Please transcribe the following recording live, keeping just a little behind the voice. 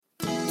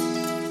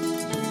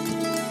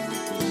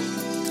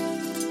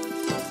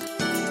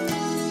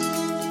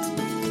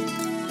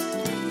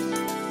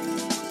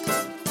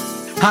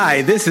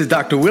Hi, this is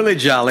Dr. Willie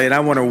Jolly, and I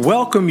want to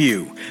welcome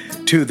you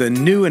to the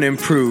new and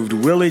improved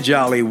Willie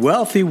Jolly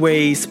Wealthy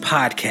Ways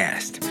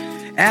podcast.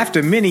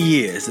 After many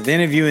years of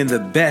interviewing the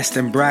best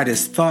and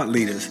brightest thought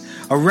leaders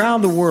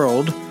around the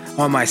world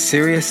on my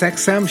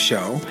SiriusXM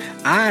show,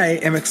 I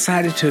am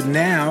excited to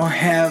now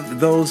have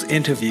those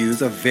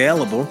interviews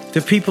available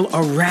to people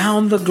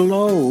around the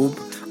globe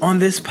on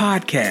this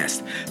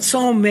podcast.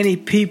 So many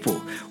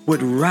people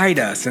would write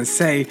us and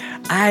say,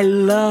 I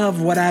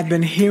love what I've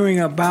been hearing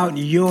about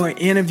your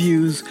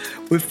interviews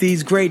with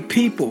these great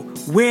people.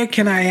 Where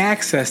can I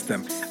access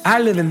them? I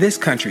live in this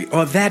country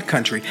or that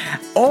country,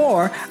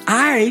 or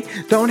I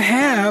don't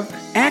have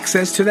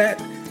access to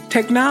that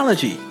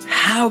technology.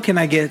 How can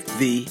I get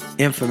the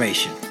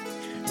information?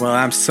 Well,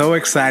 I'm so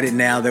excited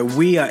now that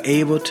we are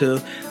able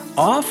to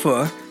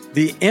offer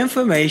the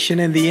information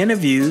and the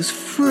interviews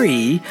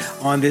free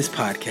on this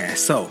podcast.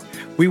 So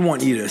we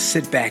want you to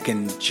sit back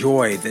and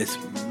enjoy this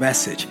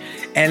message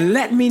and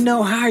let me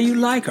know how you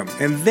like them.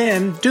 And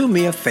then do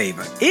me a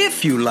favor.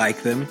 If you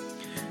like them,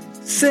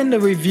 send a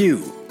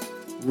review,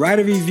 write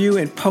a review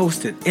and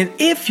post it. And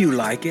if you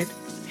like it,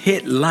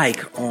 hit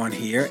like on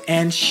here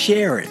and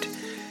share it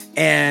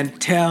and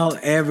tell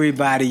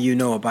everybody you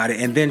know about it,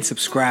 and then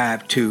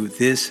subscribe to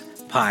this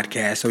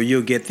podcast so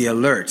you'll get the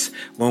alerts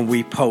when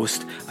we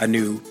post a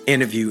new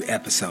interview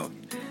episode.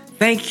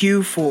 Thank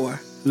you for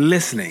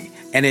listening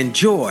and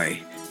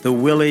enjoy the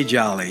Willie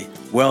Jolly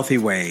Wealthy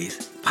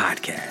Ways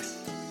podcast.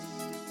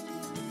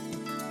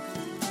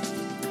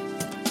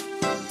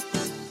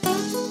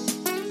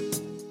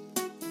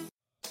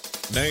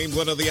 Named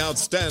one of the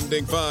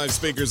outstanding 5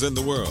 speakers in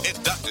the world.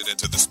 Inducted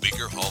into the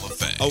Speaker Hall of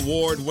Fame.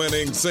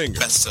 Award-winning singer.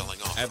 Best-selling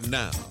author. And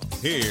now,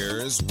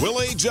 here's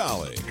Willie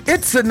Jolly.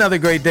 It's another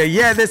great day.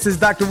 Yeah, this is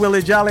Dr.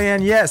 Willie Jolly,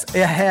 and yes, I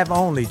have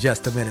only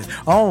just a minute,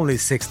 only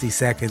 60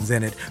 seconds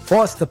in it.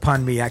 Forced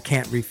upon me, I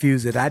can't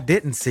refuse it. I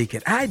didn't seek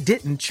it. I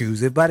didn't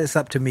choose it, but it's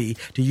up to me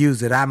to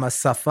use it. I must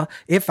suffer.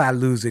 If I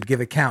lose it, give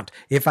account.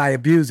 If I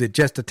abuse it,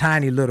 just a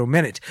tiny little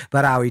minute,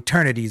 but our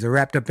eternities are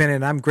wrapped up in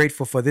it. I'm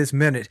grateful for this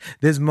minute,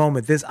 this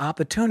moment, this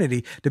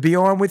opportunity to be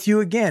on with you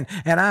again.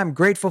 And I'm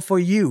grateful for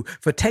you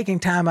for taking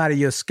time out of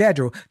your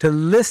schedule to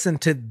listen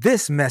to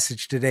this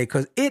message today,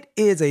 because it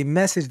is a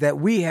message that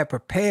we have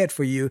prepared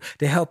for you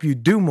to help you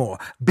do more,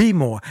 be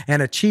more,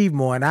 and achieve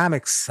more. And I'm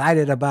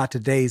excited about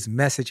today's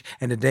message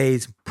and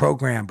today's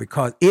program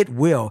because it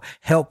will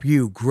help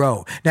you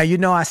grow. Now, you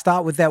know, I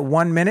start with that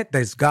 1 minute.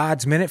 There's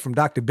God's Minute from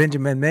Dr.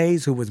 Benjamin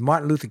Mays, who was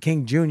Martin Luther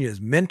King Jr.'s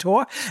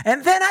mentor.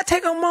 And then I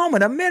take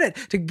a minute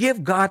to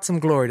give God some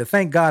glory, to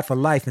thank God for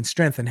life and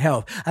strength and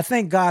health. I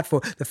thank God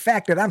for the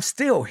fact that I'm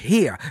still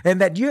here and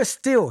that you're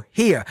still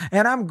here.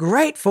 And I'm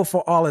grateful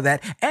for all of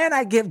that. And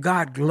I give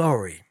God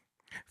glory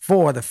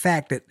for the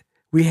fact that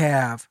we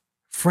have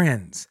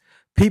friends,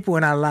 people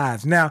in our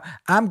lives. Now,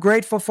 I'm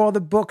grateful for the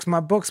books, my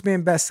books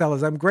being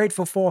bestsellers. I'm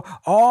grateful for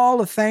all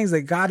the things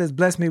that God has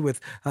blessed me with,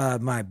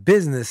 my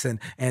business and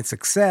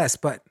success.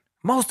 But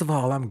most of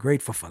all, I'm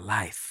grateful for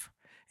life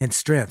and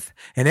strength.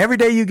 And every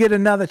day you get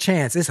another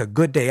chance, it's a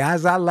good day.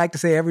 As I like to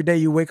say, every day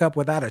you wake up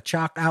without a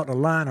chalked out a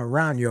line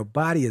around your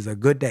body is a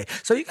good day.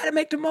 So you got to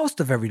make the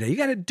most of every day. You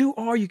got to do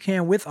all you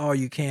can with all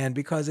you can,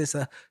 because it's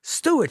a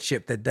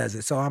stewardship that does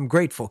it. So I'm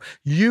grateful.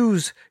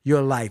 Use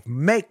your life.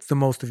 Make the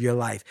most of your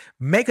life.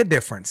 Make a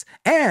difference.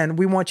 And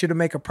we want you to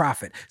make a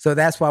profit. So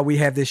that's why we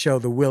have this show,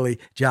 the Willie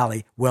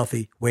Jolly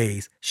Wealthy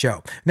Ways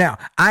Show. Now,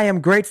 I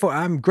am grateful.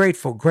 I'm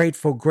grateful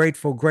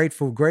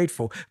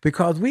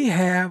because we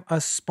have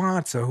a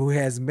sponsor who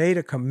has made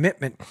a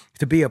commitment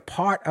to be a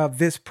part of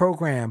this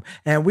program.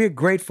 And we're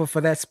grateful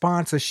for that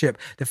sponsorship.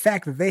 The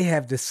fact that they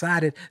have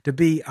decided to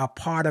be a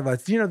part of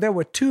us. You know, there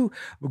were 2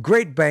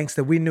 great banks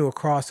that we knew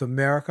across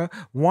America.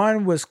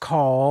 One was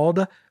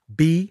called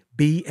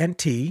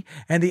BB&T,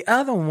 and the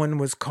other one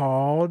was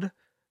called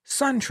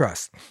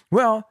SunTrust.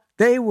 Well,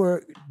 they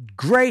were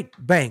great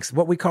banks,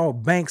 what we call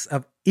banks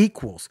of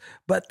equals,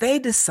 but they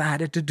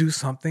decided to do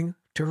something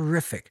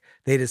terrific.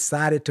 They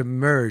decided to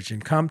merge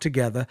and come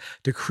together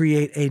to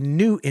create a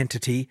new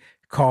entity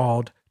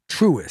called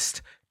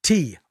Truist,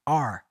 Truist.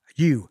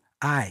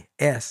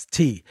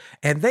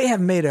 And they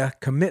have made a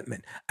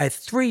commitment, a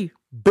 $3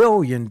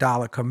 billion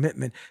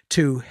commitment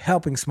to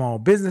helping small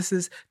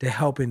businesses, to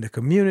helping the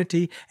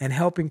community, and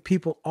helping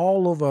people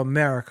all over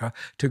America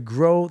to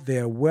grow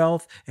their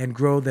wealth and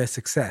grow their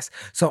success.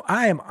 So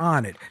I am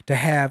honored to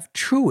have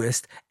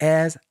Truist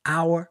as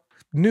our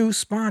new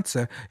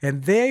sponsor,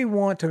 and they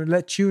want to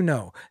let you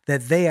know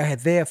that they are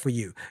there for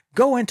you.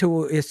 Go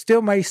into it,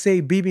 still may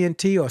say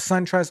BB&T or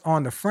SunTrust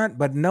on the front,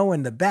 but no,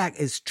 in the back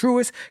is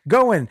Truist.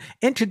 Go in,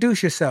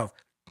 introduce yourself,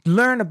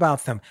 learn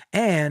about them,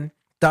 and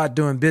start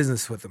doing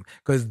business with them,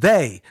 because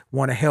they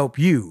want to help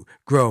you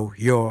grow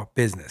your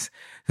business.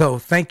 So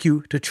thank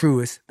you to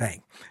Truist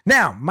Bank.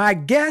 Now, my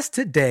guest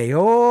today, we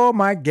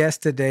got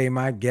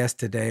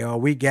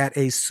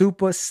a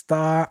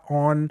superstar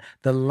on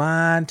the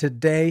line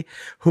today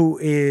who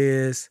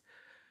is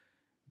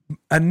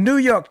a New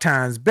York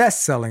Times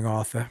best-selling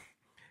author,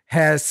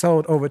 has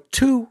sold over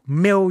 2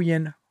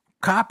 million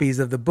copies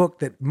of the book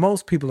that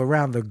most people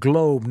around the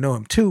globe know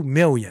him. 2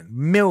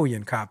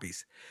 million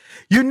copies.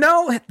 You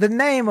know the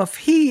name of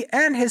he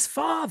and his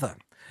father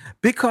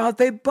because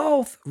they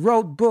both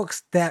wrote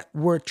books that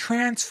were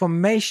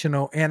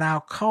transformational in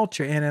our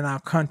culture and in our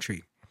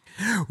country.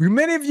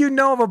 Many of you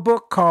know of a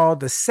book called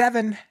The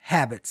 7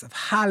 Habits of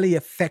Highly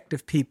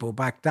Effective People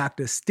by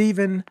Dr.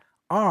 Stephen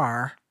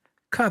R.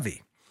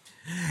 Covey.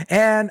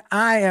 And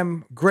I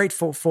am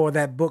grateful for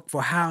that book,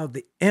 for how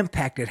the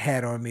impact it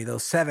had on me.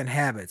 Those 7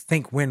 habits: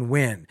 think,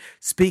 win-win,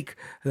 speak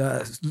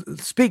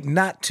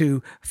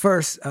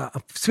first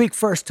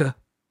to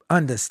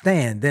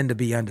understand, then to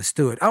be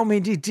understood. I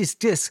mean,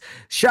 just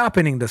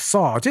sharpening the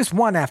saw, just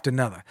one after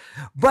another.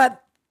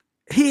 But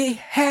he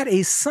had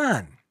a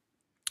son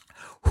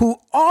who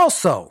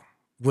also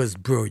was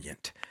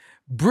brilliant.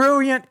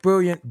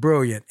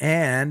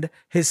 And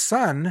his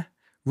son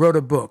wrote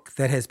a book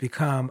that has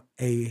become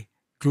a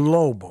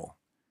global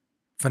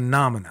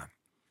phenomenon.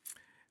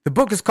 The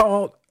book is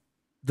called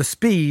The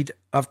Speed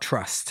of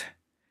Trust.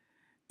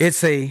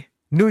 It's a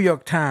New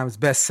York Times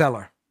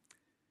bestseller.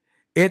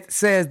 It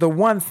says the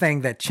one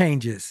thing that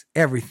changes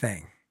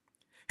everything.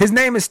 His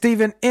name is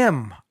Stephen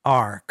M.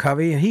 R.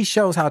 Covey, and he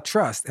shows how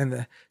trust and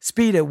the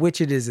speed at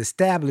which it is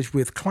established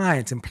with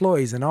clients,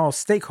 employees, and all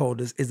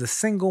stakeholders is the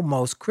single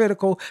most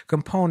critical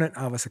component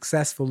of a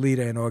successful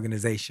leader and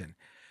organization.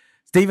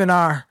 Stephen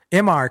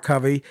M. R.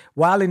 Covey,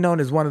 widely known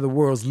as one of the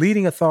world's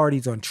leading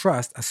authorities on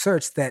trust,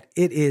 asserts that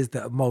it is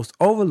the most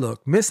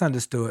overlooked,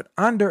 misunderstood,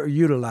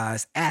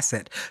 underutilized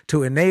asset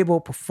to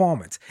enable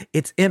performance.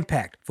 Its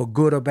impact, for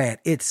good or bad,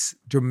 its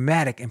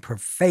dramatic and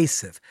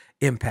pervasive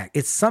impact.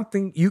 It's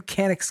something you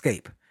can't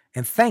escape.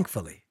 And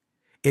thankfully,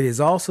 it is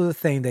also the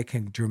thing that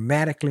can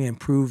dramatically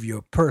improve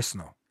your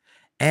personal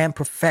and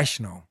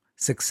professional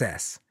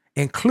success,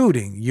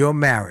 including your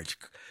marriage.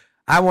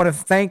 I want to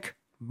thank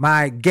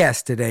my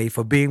guest today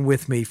for being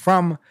with me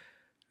from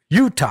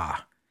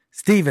Utah,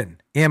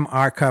 Stephen M.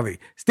 R. Covey.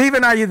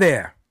 Stephen, are you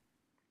there?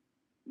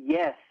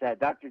 Yes,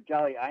 Dr.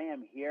 Jolly, I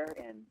am here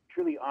and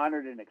truly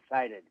honored and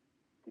excited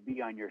to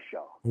be on your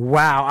show.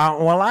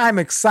 Wow. Well, I'm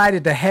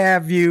excited to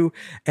have you.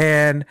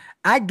 And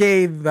I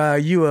gave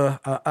you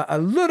a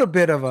little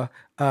bit of a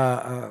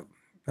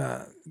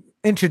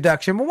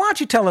introduction. But why don't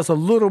you tell us a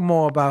little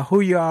more about who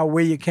you are,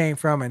 where you came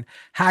from, and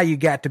how you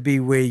got to be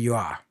where you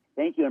are?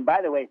 Thank you. And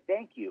by the way,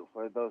 thank you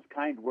for those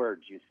kind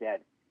words you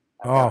said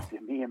to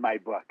me in my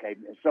book.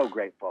 I'm so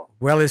grateful.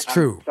 Well, it's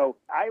true. So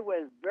I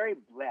was very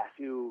blessed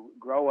to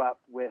grow up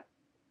with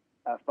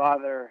a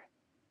father,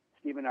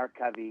 Stephen R.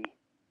 Covey,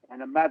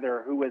 and a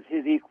mother who was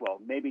his equal,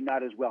 maybe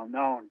not as well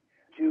known,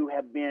 to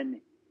have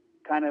been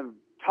kind of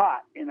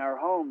taught in our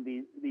home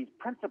these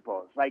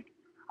principles. Like,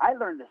 I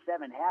learned the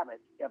 7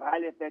 habits of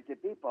highly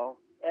effective people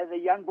as a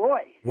young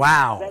boy.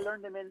 Wow. I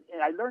learned them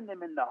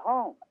in the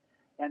home.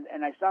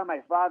 And I saw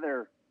my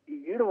father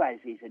utilize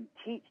these and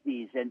teach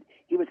these, and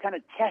he was kind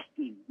of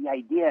testing the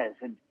ideas.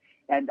 And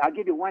I'll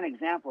give you one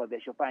example of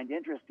this you'll find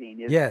interesting.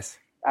 Yes.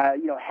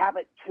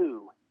 Habit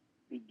 2,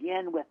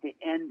 begin with the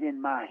end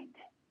in mind.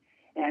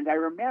 And I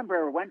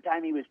remember one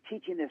time he was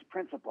teaching this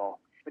principle,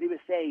 but he was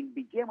saying,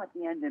 begin with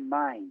the end in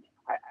mind.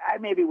 I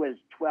maybe was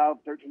 12,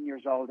 13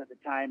 years old at the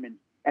time,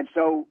 and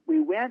so we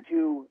went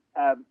to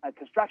a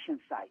construction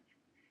site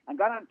and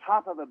got on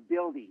top of a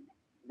building,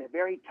 the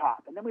very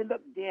top, and then we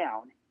looked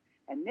down,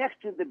 and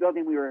next to the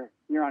building we were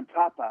on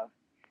top of,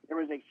 there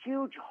was a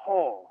huge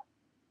hole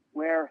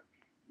where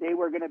they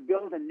were going to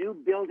build a new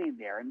building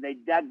there, and they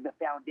dug the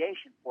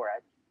foundation for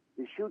it,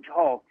 this huge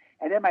hole.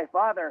 And then my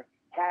father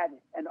had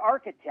an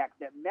architect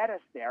that met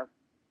us there,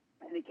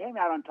 and he came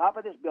out on top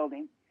of this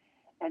building,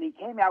 and he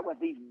came out with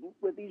these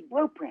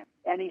blueprints,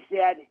 and he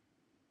said,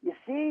 you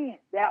see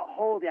that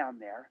hole down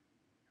there?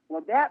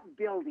 Well, that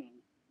building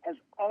has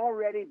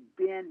already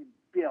been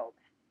built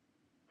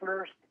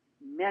first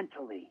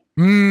mentally.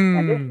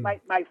 And this,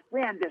 my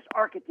friend, this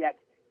architect,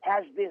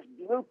 has this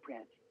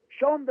blueprint.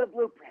 Show him the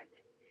blueprint.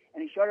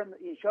 And he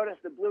showed us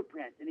the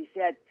blueprint, and he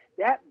said,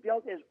 that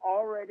building is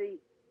already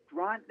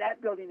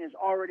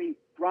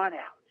drawn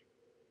out.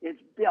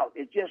 It's built.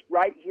 It's just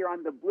right here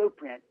on the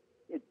blueprint.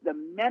 It's the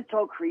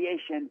mental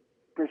creation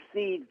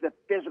precedes the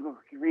physical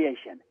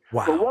creation.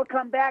 Wow. So we'll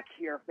come back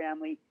here,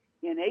 family,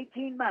 in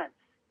 18 months,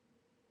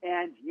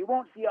 and you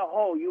won't see a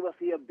hole. You will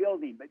see a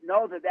building. But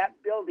know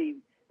that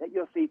building that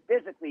you'll see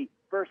physically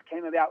first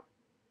came about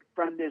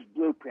from this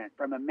blueprint,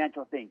 from a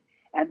mental thing.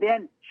 And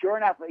then, sure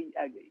enough,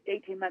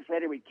 18 months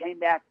later, we came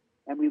back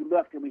and we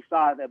looked and we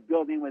saw the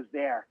building was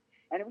there.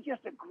 And it was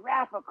just a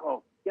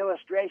graphical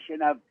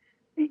illustration of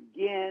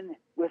begin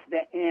with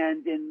the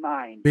end in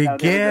mind.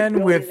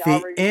 Begin with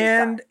the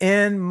end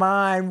in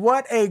mind.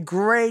 What a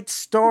great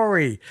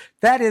story.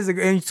 That is,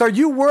 and so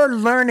you were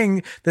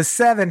learning the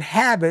 7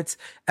 habits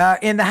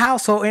in the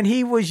household, and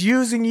he was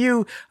using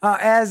you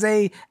as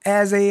a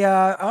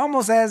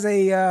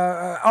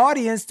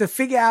audience to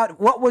figure out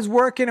what was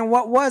working and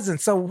what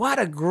wasn't. So what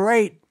a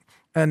great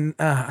an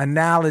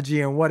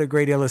analogy and what a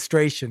great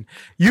illustration.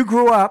 You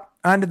grew up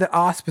under the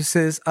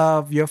auspices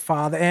of your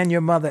father and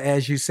your mother,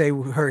 as you say,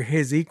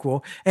 his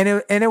equal. And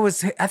it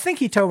was, I think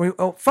he told me,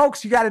 oh,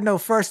 folks, you got to know,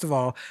 first of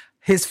all,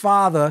 his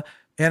father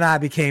and I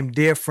became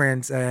dear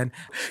friends. And,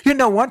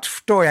 one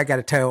story I got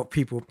to tell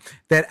people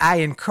that I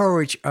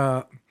encourage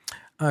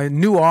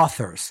new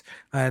authors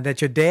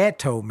that your dad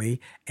told me.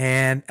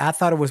 And I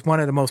thought it was one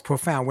of the most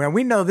profound. Well,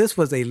 we know this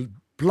was a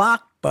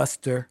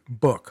blockbuster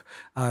book,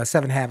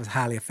 7 Habits of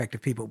Highly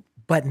Effective People,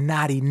 but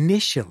not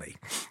initially.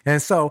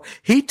 And so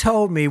he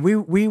told me we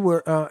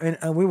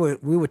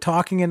were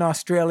talking in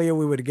Australia.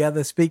 We were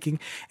together speaking,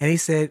 and he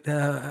said,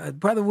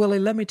 "Brother Willie,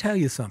 let me tell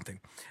you something.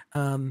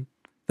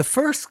 The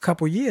first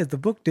couple of years, the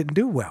book didn't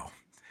do well."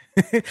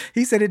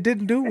 He said it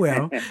didn't do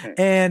well,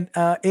 and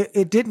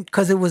it didn't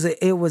because it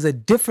was a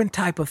different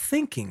type of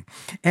thinking,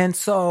 and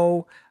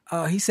so.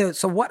 He said,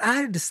 so what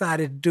I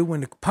decided to do when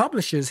the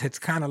publishers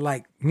had kind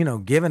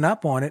of given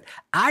up on it,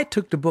 I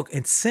took the book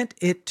and sent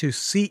it to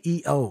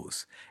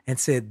CEOs and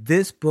said,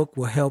 this book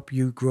will help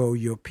you grow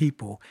your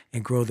people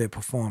and grow their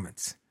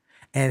performance.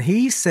 And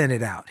he sent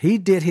it out. He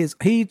did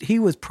he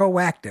was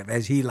proactive,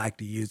 as he liked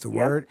to use the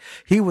word.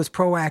 He was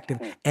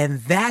proactive. And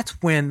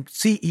that's when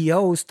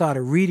CEOs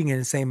started reading it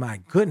and saying,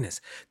 my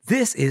goodness,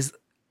 this is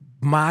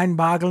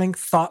mind-boggling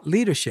thought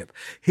leadership.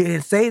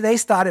 They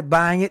started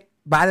buying it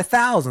by the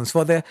thousands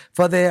for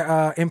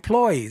their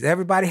employees.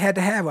 Everybody had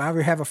to have it.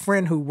 I have a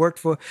friend who worked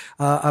for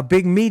a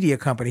big media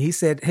company. He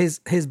said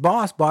his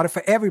boss bought it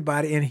for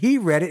everybody, and he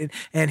read it.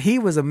 And he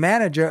was a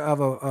manager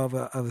of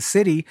a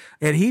city,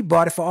 and he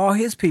bought it for all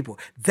his people.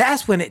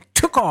 That's when it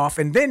took off.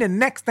 And then the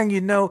next thing you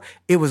know,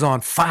 it was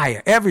on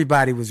fire.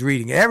 Everybody was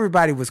reading it.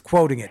 Everybody was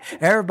quoting it.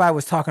 Everybody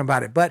was talking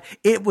about it. But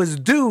it was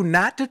due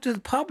not to the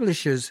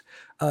publishers'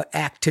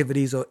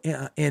 activities or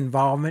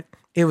involvement.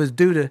 It was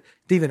due to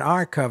Stephen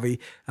R. Covey,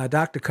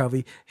 Dr.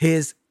 Covey,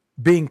 his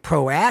being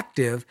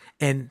proactive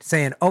and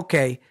saying,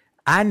 okay,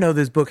 I know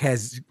this book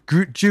has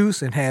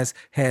juice and has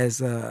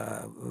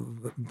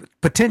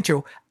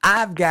potential.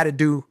 I've got to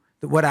do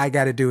what I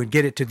got to do and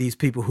get it to these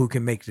people who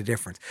can make the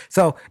difference.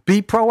 So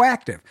be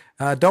proactive.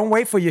 Don't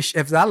wait for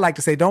as I like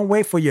to say, don't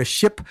wait for your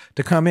ship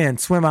to come in,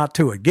 swim out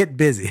to it, get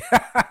busy.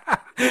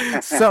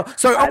 So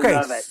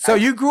okay. So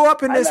you grew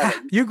up in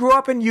you grew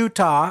up in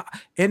Utah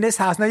in this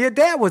house. Now your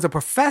dad was a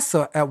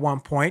professor at one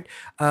point,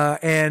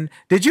 and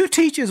did you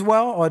teach as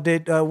well, or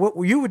did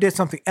you did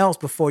something else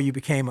before you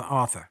became an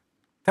author?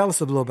 Tell us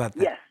a little about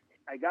that. Yes,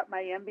 I got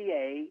my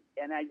MBA,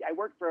 and I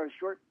worked for a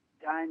short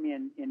time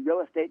in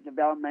real estate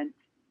development.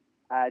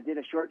 Did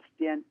a short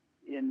stint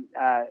in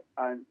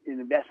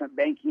investment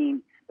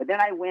banking, but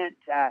then I went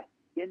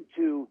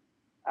into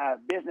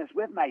business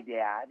with my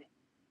dad.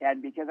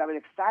 And because I was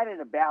excited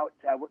about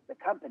the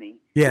company,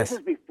 yes. This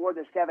is before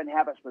the 7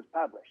 Habits was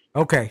published.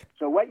 Okay.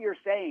 So what you're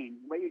saying,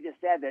 what you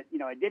just said, that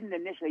it didn't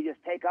initially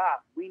just take off.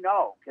 We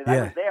know because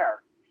I was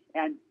there,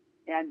 and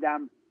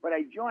but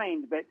I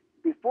joined. But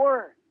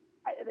before,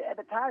 at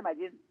the time, I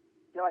didn't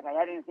feel like I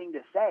had anything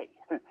to say.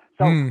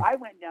 So I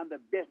went down the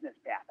business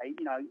path.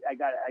 I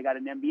got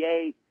an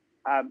MBA,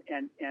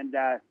 and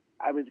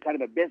I was kind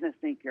of a business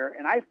thinker,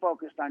 and I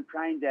focused on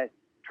trying to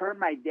turn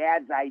my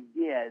dad's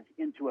ideas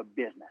into a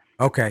business.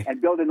 Okay.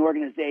 And build an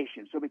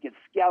organization so we could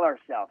scale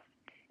ourselves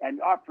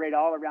and operate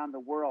all around the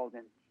world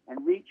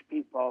and reach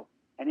people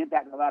and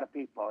impact a lot of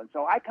people. And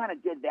so I kind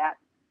of did that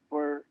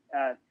for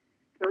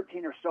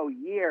 13 or so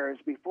years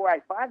before I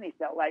finally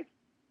felt like,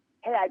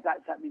 hey, I've got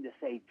something to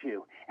say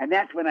too. And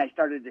that's when I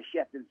started to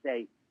shift and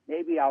say,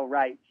 maybe I'll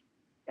write.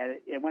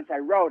 And once I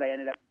wrote, I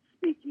ended up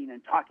speaking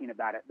and talking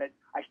about it. But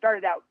I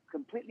started out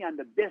completely on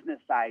the business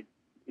side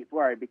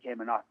before I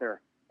became an author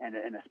and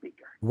a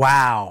speaker.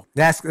 Wow.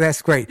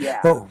 That's great.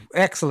 Yeah. Well,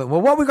 excellent. Well,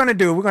 what we're going to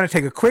do, we're going to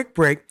take a quick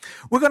break.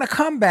 We're going to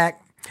come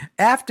back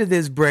after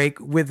this break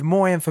with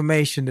more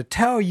information to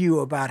tell you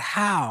about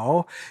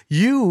how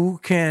you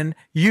can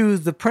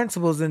use the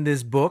principles in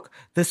this book,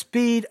 The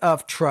Speed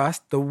of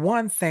Trust, the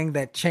one thing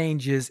that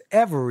changes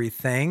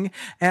everything.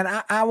 And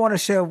I want to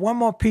share one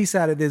more piece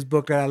out of this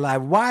book that I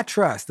like. Why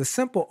trust? The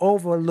simple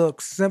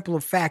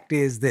fact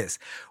is this: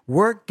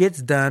 work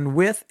gets done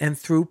with and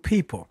through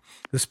people.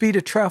 The Speed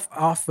of Trust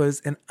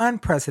offers an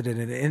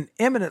unprecedented and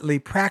eminently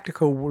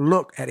practical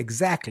look at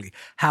exactly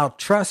how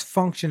trust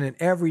functions in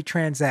every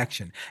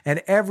transaction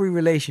and every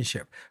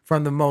relationship,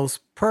 from the most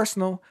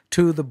personal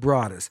to the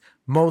broadest,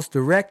 most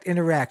direct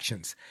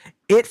interactions.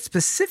 It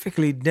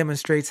specifically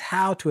demonstrates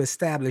how to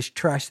establish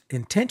trust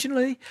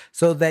intentionally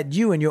so that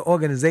you and your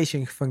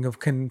organization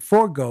can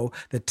forego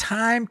the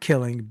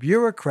time-killing,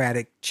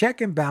 bureaucratic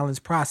check and balance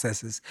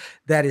processes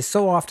that is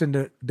so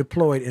often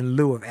deployed in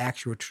lieu of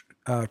actual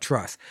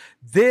trust.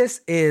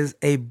 This is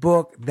a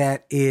book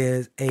that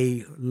is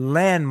a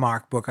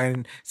landmark book.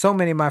 And so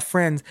many of my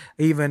friends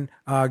even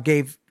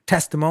gave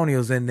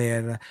testimonials in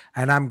there,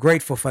 and I'm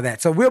grateful for that.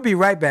 So we'll be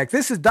right back.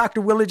 This is Dr.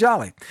 Willie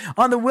Jolly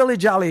on the Willie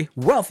Jolly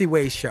Wealthy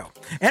Ways Show.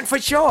 And for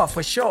sure,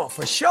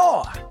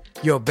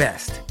 your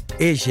best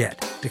is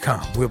yet to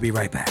come. We'll be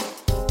right back.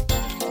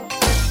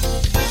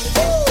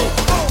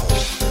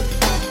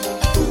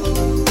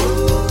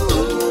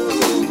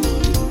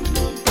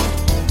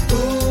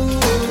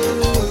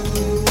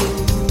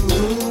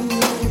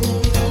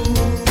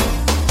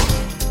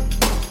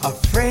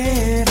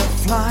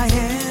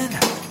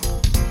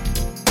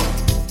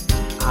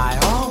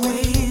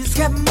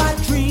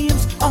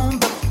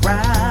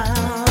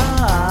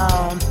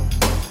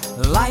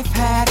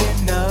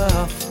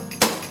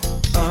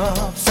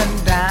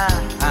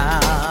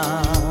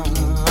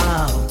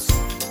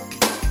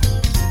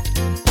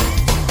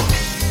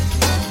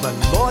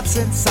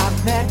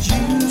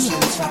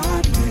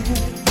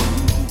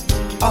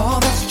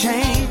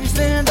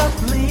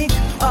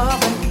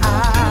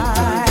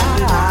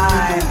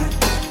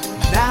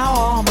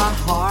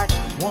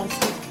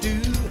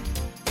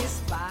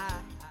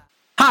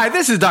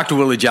 this is Dr.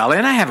 Willie Jolly,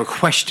 and I have a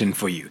question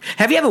for you.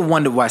 Have you ever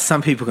wondered why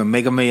some people can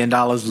make $1 million,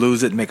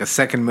 lose it, make a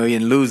second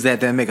million, lose that,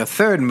 then make a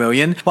third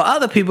million, while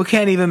other people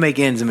can't even make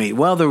ends meet?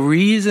 Well, the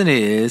reason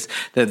is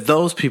that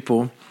those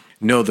people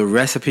know the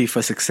recipe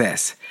for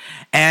success.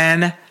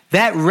 And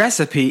that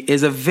recipe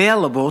is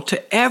available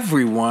to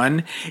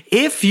everyone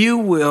if you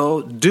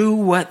will do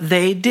what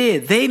they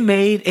did. They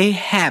made a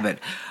habit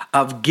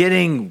of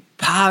getting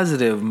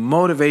positive,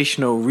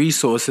 motivational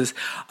resources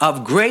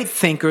of great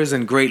thinkers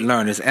and great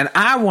learners. And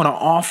I want to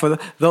offer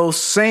those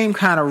same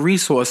kind of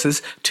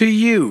resources to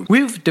you.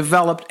 We've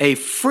developed a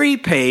free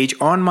page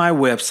on my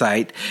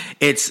website.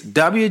 It's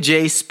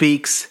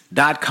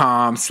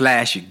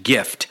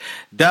wjspeaks.com/gift.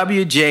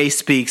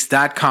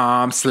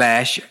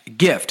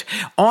 wjspeaks.com/gift.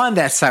 On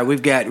that site,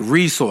 we've got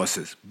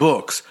resources,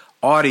 books,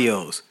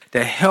 audios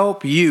to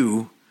help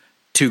you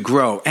to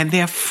grow, and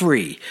they're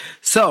free.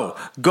 So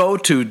go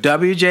to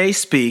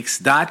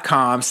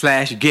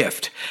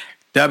wjspeaks.com/gift,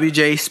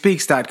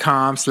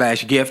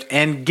 wjspeaks.com/gift,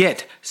 and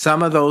get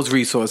some of those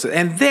resources,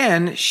 and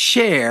then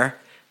share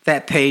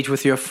that page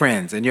with your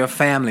friends and your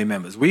family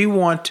members. We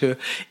want to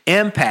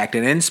impact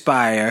and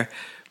inspire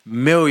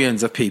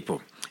millions of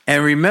people.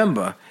 And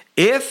remember,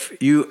 if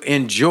you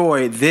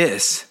enjoy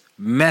this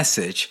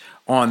message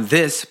on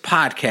this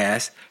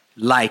podcast,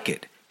 like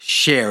it,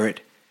 share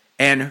it,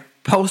 and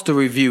post a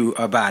review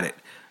about it,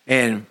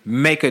 and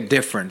make a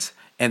difference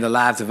in the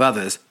lives of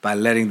others by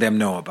letting them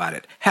know about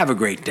it. Have a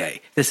great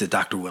day. This is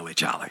Dr. Willie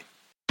Jolly.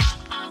 A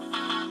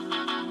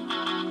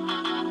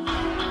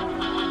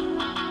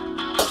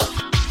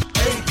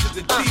to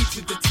the D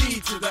to the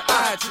T to the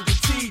I to the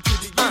T to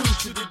the U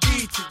to the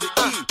D to the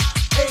E.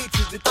 A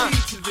to the D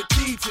to the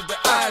T to the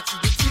I to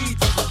the T to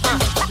the U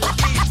to the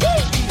D to the E.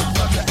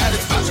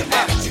 It's about your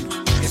attitude.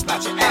 It's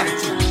about your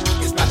attitude.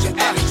 It's about your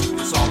attitude.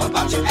 It's all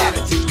about your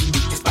attitude.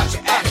 It's about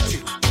your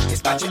attitude.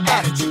 It's about your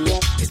attitude.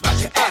 It's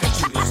about your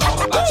attitude. It's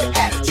all about your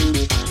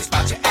attitude. It's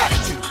about your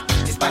attitude.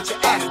 It's about your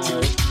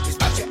attitude. It's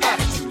about your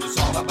attitude. It's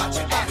all about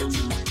your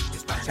attitude.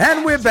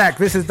 And we're back.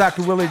 This is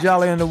Dr. Willie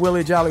Jolly on the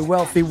Willie Jolly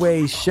Wealthy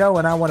Ways Show,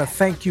 and I want to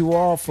thank you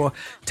all for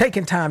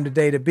taking time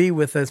today to be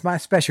with us. My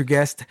special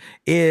guest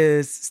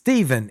is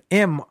Stephen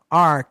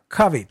M.R.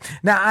 Covey.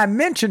 Now, I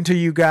mentioned to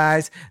you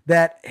guys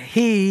that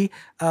he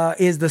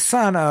is the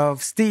son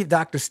of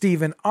Dr.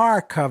 Stephen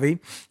R. Covey,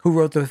 who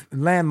wrote the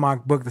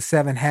landmark book, The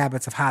 7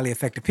 Habits of Highly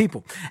Effective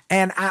People.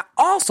 And I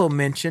also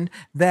mentioned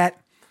that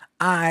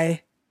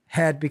I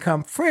had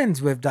become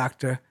friends with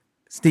Dr.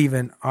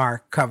 Stephen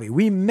R. Covey.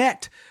 We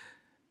met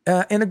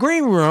in a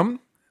green room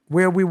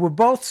where we were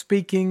both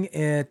speaking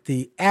at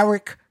the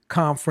ARIC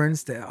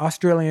conference, the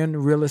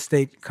Australian Real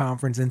Estate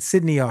Conference in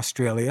Sydney,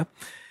 Australia.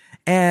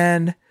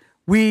 And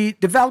we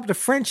developed a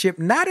friendship,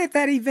 not at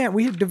that event.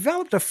 We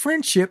developed a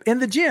friendship in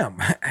the gym.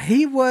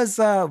 He was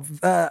a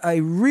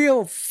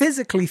real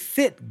physically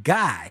fit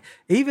guy.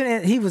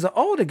 Even he was an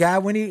older guy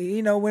when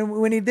he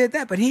did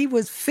that, but he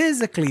was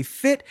physically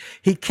fit.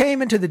 He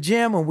came into the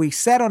gym and we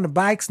sat on the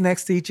bikes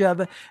next to each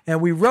other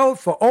and we rode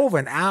for over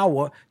an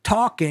hour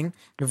talking.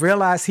 We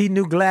realized he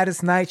knew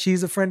Gladys Knight.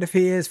 She's a friend of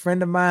his,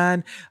 friend of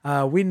mine.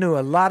 We knew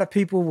a lot of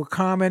people were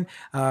common.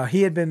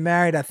 He had been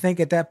married, I think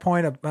at that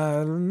point,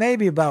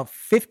 maybe about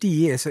 50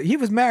 years. So he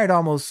was married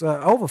almost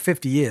over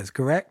 50 years,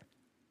 correct?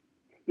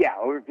 Yeah,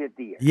 over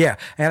 50 years. Yeah,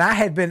 and I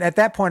had been at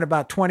that point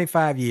about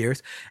 25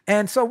 years.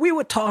 And so we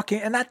were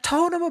talking, and I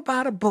told him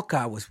about a book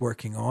I was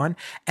working on,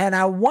 and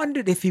I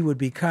wondered if he would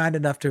be kind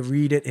enough to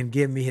read it and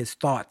give me his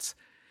thoughts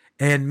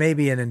and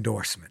maybe an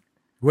endorsement.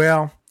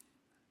 Well,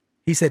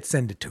 he said,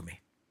 send it to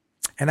me.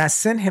 And I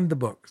sent him the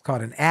book. It's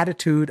called An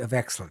Attitude of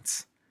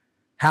Excellence: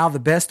 How the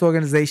Best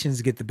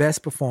Organizations Get the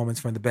Best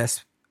Performance from the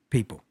Best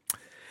People.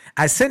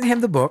 I sent him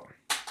the book,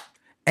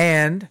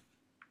 and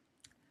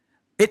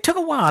it took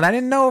a while. I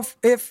didn't know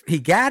if he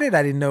got it.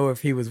 I didn't know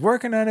if he was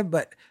working on it,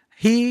 but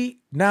he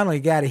not only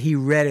got it, he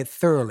read it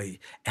thoroughly.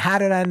 How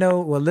did I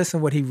know? Well,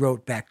 listen what he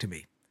wrote back to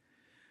me.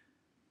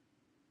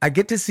 I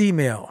get this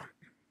email.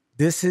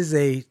 This is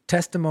a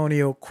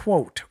testimonial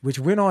quote, which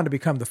went on to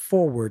become the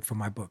foreword for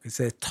my book. It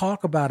says,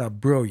 talk about a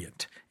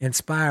brilliant,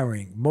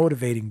 inspiring,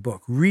 motivating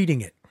book. Reading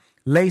it,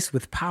 laced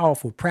with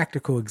powerful,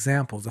 practical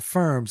examples,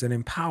 affirms and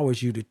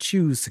empowers you to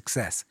choose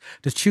success,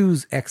 to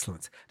choose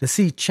excellence, to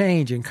see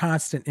change and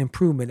constant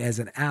improvement as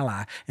an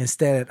ally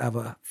instead of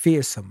a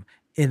fearsome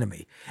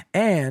enemy,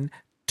 and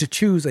to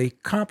choose a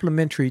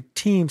complementary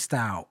team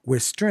style where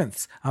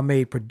strengths are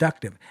made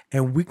productive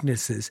and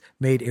weaknesses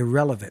made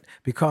irrelevant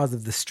because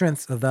of the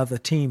strengths of the other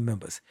team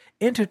members.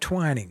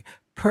 Intertwining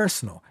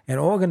personal and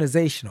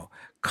organizational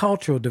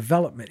cultural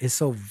development is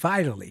so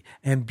vitally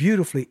and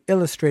beautifully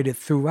illustrated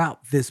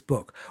throughout this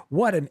book.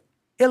 What an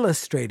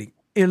illustrating,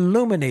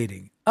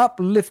 illuminating,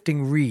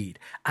 uplifting read.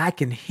 I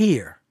can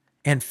hear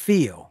and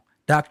feel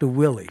Dr.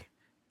 Willie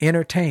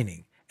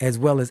entertaining as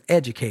well as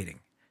educating.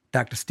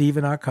 Dr.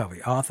 Stephen R.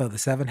 Covey, author of The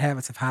 7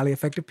 Habits of Highly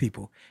Effective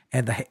People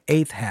and The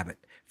 8th Habit,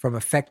 From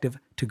Effective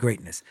to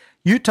greatness.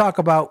 You talk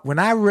about when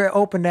I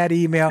open that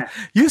email,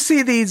 you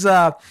see these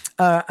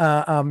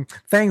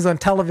things on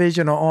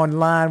television or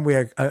online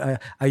where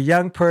a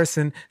young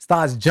person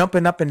starts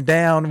jumping up and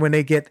down when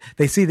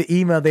they see the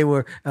email they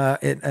were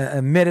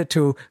admitted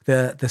to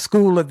the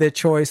school of their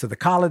choice or the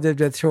college of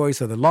their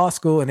choice or the law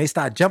school, and they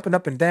start jumping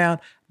up and down.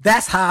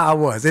 That's how I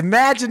was.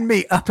 Imagine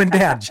me up and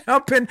down,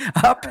 jumping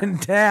up and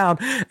down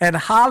and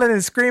hollering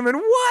and screaming,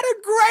 what a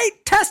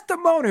great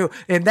testimonial.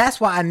 And that's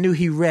why I knew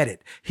he read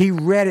it. He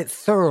read it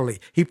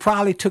thoroughly. He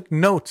probably took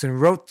notes and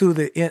wrote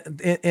through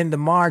in the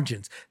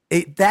margins.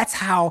 That's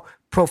how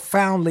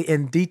profoundly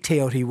and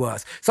detailed he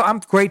was. So I'm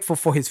grateful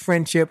for his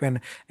friendship,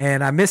 and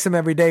I miss him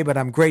every day, but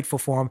I'm grateful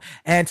for him.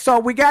 And so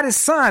we got his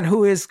son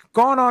who is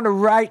gone on to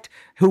write,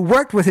 who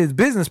worked with his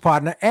business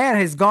partner and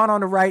has gone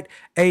on to write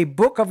a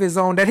book of his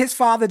own that his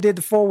father did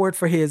the foreword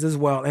for his as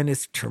well. And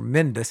it's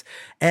tremendous.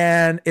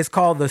 And it's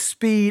called The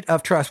Speed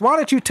of Trust. Why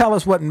don't you tell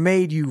us what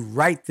made you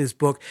write this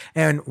book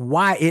and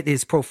why it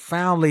is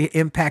profoundly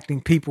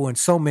impacting people in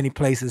so many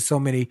places,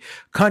 so many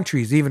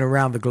countries, even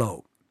around the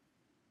globe?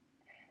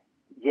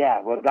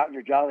 Yeah, well,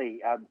 Dr. Jolly,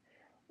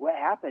 what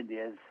happened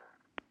is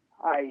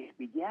I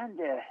began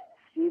to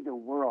see the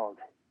world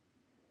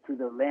through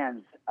the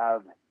lens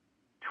of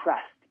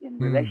trust in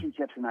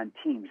relationships and on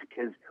teams,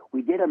 because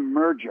we did a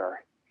merger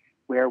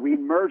where we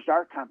merged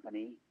our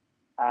company,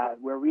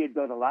 where we had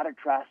built a lot of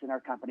trust in our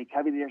company,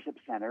 Covey Leadership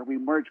Center. We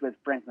merged with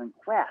Franklin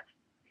Quest,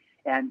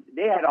 and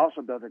they had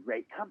also built a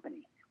great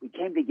company. We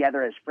came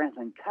together as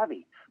Franklin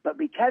Covey, but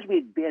because we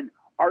had been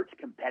arch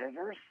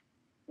competitors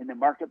in the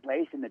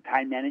marketplace, in the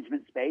time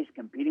management space,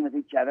 competing with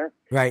each other.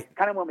 Right.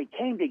 Kind of when we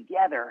came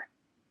together,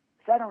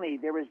 suddenly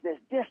there was this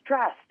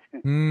distrust.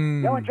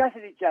 No one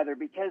trusted each other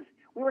because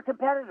we were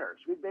competitors.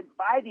 We'd been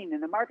fighting in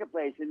the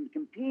marketplace and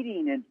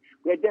competing, and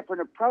we had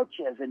different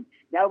approaches. And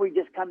now we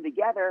just come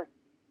together.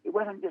 It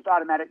wasn't just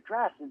automatic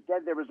trust.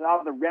 Instead, there was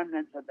all the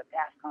remnants of the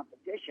past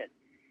competition.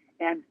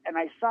 And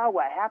I saw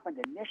what happened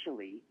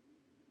initially.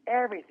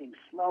 Everything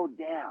slowed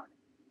down.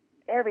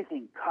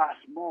 Everything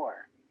cost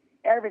more.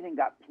 Everything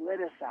got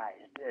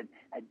politicized, and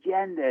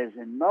agendas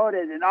and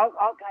motives and all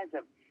kinds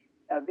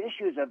of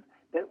issues that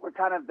were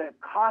kind of the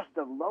cost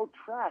of low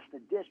trust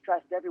and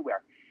distrust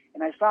everywhere.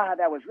 And I saw how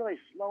that was really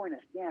slowing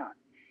us down.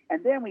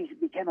 And then we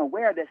became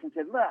aware of this and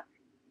said, look,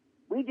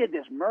 we did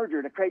this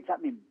merger to create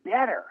something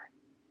better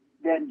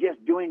than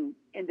just doing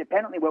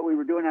independently what we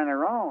were doing on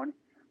our own.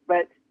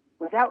 But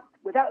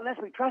unless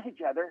we trust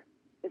each other,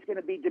 it's going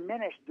to be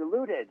diminished,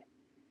 diluted,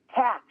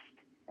 taxed.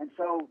 And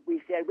so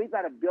we said, we've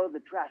got to build the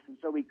trust. And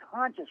so we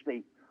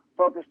consciously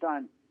focused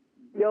on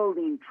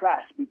building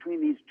trust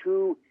between these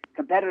two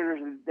competitors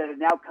that have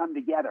now come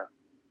together.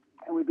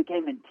 And we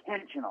became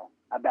intentional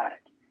about it,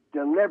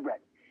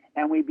 deliberate,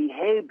 and we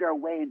behaved our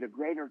way into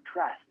greater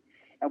trust.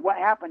 And what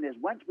happened is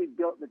once we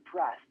built the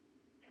trust,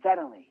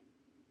 suddenly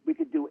we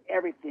could do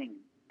everything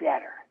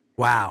better,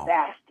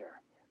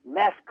 faster,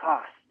 less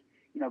cost,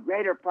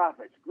 greater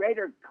profits,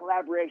 greater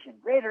collaboration,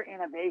 greater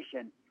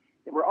innovation.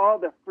 They were all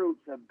the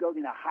fruits of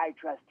building a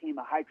high-trust team,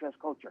 a high-trust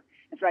culture.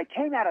 And so I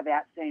came out of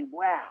that saying,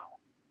 wow,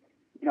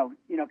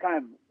 kind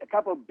of a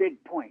couple of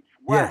big points.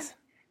 One,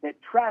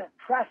 that trust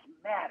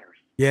matters.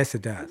 Yes,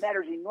 it does. It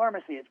matters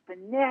enormously. It's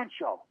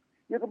financial.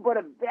 You can put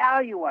a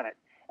value on it.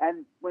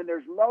 And when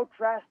there's low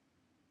trust,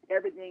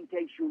 everything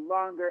takes you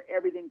longer,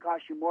 everything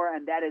costs you more,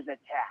 and that is a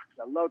tax,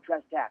 a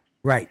low-trust tax.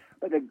 Right.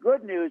 But the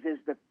good news is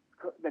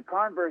the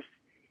converse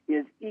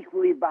is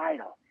equally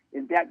vital.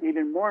 In fact,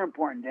 even more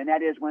important, and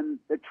that is when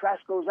the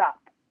trust goes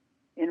up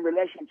in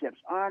relationships,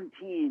 on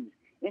teams,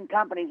 in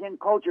companies, in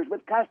cultures,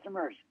 with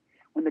customers.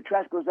 When the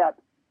trust goes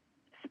up,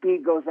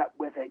 speed goes up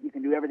with it. You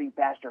can do everything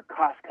faster.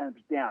 Cost comes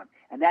down.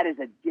 And that is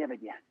a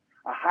dividend,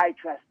 a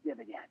high-trust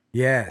dividend.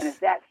 Yes. And it's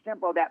that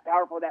simple, that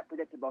powerful, that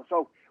predictable.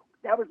 So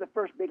that was the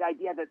first big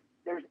idea, that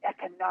there's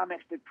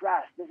economics to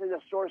trust. This is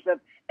a source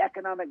of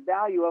economic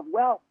value, of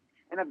wealth,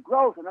 and of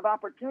growth, and of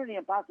opportunity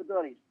and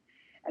possibilities.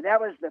 And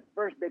that was the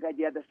first big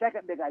idea. The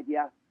second big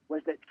idea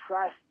was that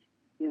trust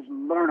is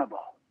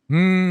learnable.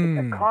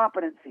 It's a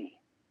competency.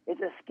 It's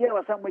a skill.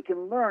 It's something we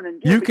can learn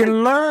and do. You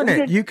can learn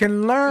it. You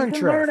can learn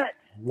trust. Learn it.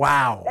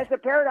 Wow. That's a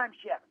paradigm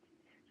shift.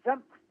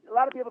 A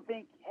lot of people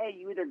think, hey,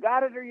 you either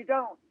got it or you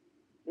don't.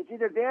 It's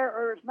either there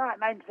or it's not.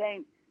 And I'm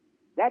saying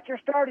that's your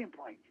starting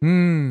point.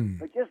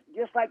 But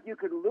just like you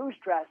could lose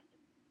trust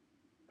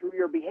through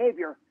your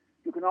behavior,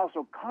 you can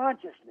also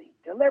consciously,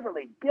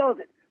 deliberately build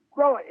it,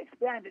 grow it,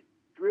 expand it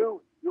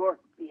through your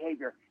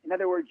behavior. In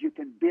other words, you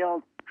can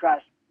build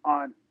trust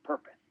on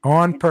purpose.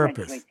 On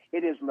purpose.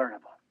 It is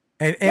learnable.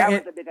 And that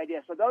was the big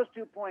idea. So those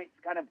 2 points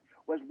kind of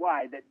was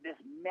why that this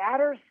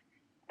matters,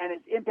 and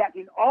it's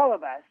impacting all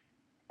of us.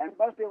 And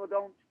most people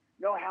don't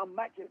know how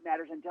much it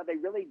matters until they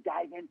really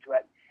dive into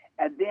it.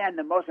 And then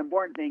the most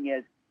important thing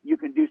is you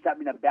can do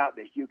something about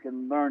this. You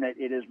can learn it.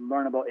 It is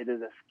learnable. It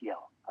is a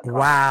skill.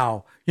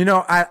 Wow.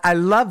 I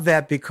love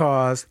that,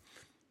 because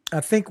I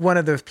think one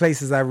of the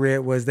places I read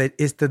was that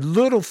it's the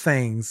little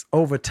things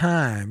over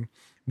time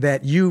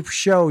that you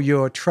show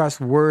your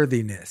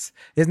trustworthiness.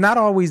 It's not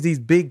always these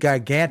big,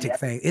 gigantic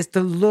things. It's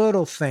the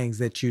little things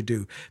that you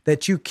do,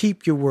 that you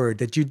keep your word,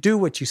 that you do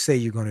what you say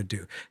you're going to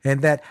do.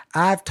 And that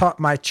I've taught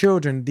my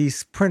children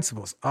these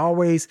principles.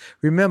 Always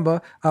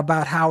remember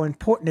about how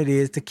important it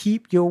is to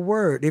keep your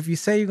word. If you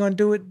say you're going to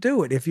do it,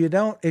 do it. If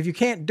you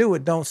can't do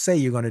it, don't say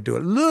you're going to do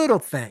it. Little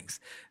things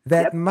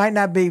that might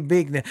not be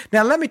big.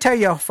 Now, let me tell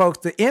you, folks,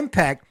 the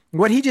impact.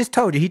 What he just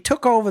told you, he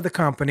took over the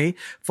company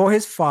for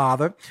his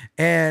father,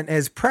 and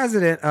as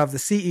president of the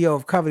CEO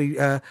of company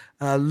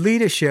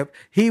leadership,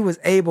 he was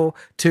able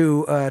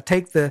to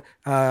take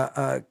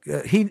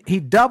he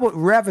doubled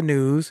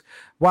revenues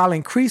while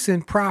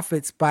increasing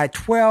profits by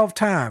 12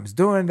 times.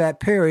 During that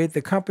period,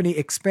 the company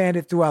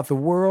expanded throughout the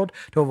world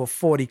to over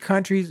 40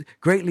 countries,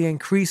 greatly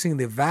increasing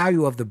the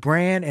value of the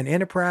brand and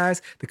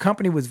enterprise. The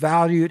company was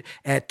valued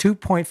at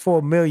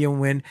 $2.4 million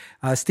when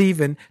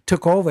Stephen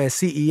took over as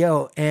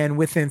CEO, and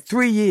within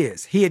 3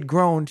 years, he had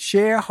grown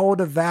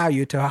shareholder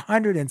value to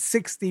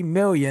 $160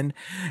 million,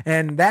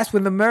 and that's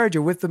when the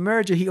merger. With the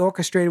merger, he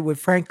orchestrated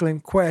with Franklin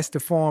Quest to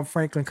form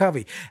Franklin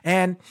Covey,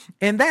 and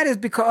that is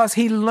because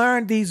he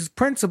learned these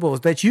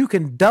principles that you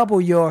can double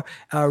your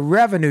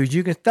revenues,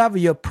 you can double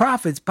your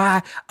profits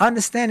by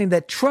understanding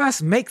that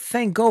trust makes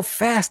things go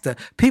faster.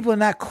 People are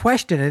not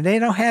questioning; they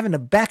don't have in the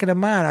back of their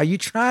mind, "Are you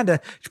trying to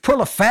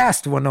pull a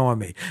fast one on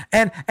me?"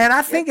 And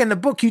I think in the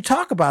book you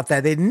talk about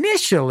that.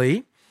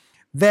 Initially,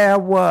 there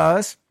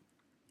was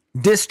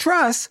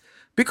distrust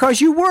because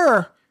you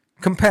were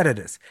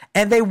competitors,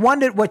 and they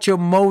wondered what your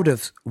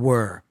motives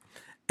were.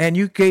 And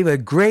you gave a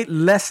great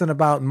lesson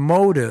about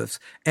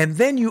motives. And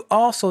then you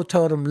also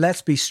told them,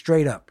 let's be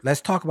straight up. Let's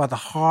talk about the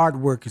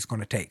hard work it's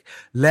going to take.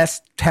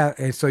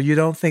 So you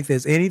don't think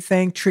there's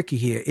anything tricky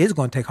here. It's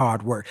going to take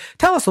hard work.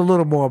 Tell us a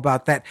little more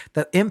about that,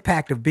 the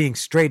impact of being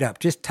straight up,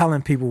 just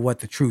telling people what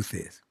the truth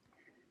is.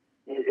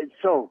 It's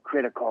so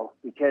critical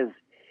because,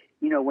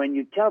 when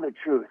you tell the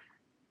truth,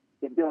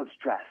 it builds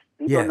trust.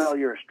 People know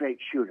you're a straight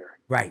shooter.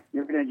 Right.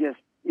 You're going to just,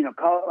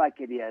 call it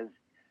like it is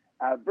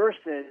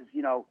versus,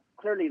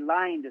 clearly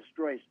lying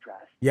destroys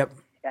trust. Yep.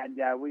 And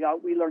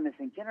we learned this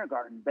in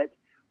kindergarten. But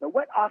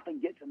what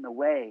often gets in the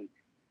way,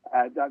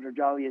 Dr.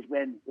 Jolly, is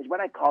what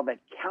I call the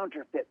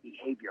counterfeit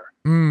behavior,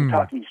 the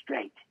talking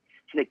straight.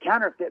 See, the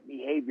counterfeit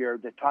behavior,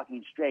 the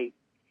talking straight,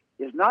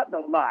 is not the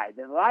lie.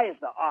 The lie is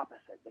the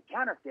opposite. The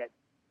counterfeit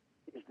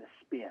is the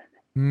spin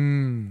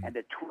and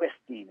the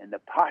twisting and the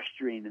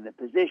posturing and the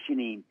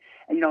positioning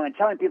and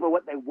telling people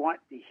what they want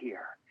to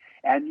hear.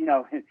 And,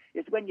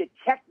 it's when you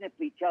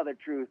technically tell the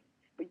truth,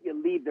 but you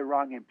leave the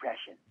wrong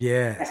impression.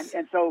 Yes.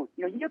 And so,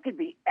 you could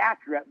be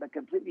accurate, but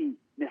completely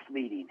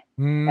misleading.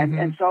 Mm-hmm.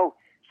 And so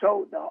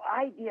the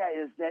idea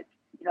is that,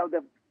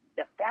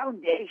 the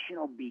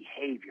foundational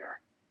behavior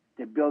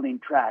to building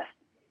trust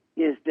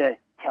is to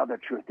tell the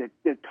truth,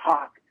 to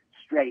talk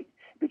straight,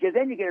 because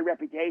then you get a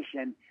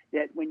reputation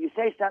that when you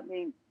say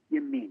something,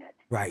 you mean it.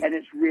 Right. And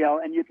it's real,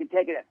 and you can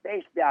take it at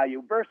face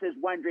value versus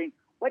wondering,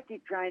 what's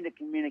he trying to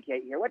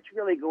communicate here? What's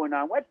really going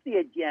on? What's the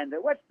agenda?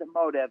 What's the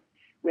motive?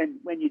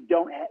 When you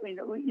don't have,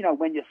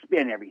 when you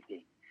spin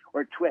everything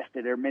or twist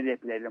it or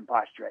manipulate it and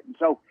posture it. And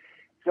so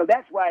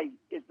that's why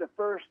it's the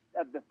first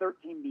of the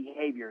 13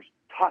 behaviors,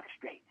 talk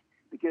straight,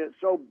 because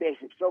it's so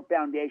basic, so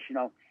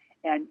foundational.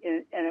 And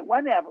at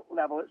one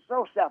level, it's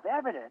so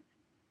self-evident.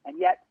 And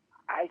yet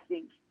I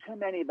think too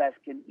many of us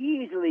can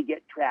easily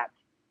get trapped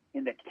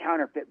in the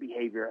counterfeit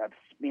behavior of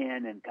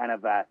spin and kind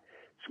of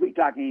sweet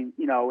talking,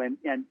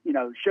 and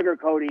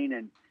sugarcoating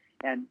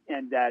and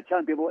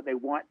telling people what they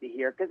want to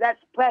hear, because that's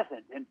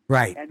pleasant. And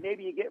right. And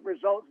maybe you get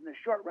results in the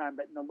short run,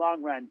 but in the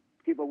long run,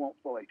 people won't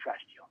fully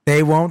trust you.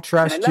 They won't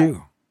trust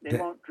you. They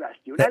won't trust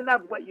you. And I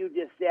love what you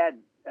just said,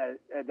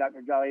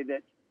 Dr. Jolly,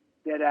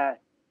 that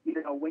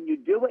when you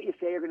do what you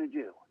say you're going to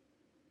do,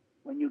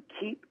 when you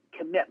keep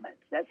commitments,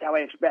 that's how I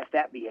express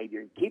that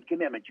behavior. Keep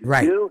commitments. You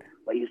do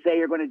what you say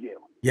you're going to do.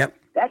 Yep.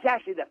 That's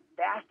actually the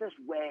fastest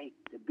way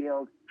to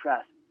build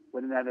trust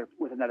with another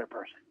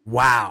person.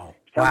 Wow.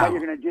 Tell them what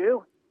you're going to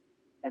do,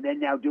 and then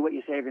now do what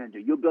you say you're going to do.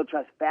 You'll build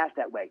trust fast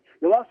that way.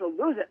 You'll also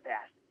lose it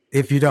fast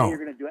if you don't. You're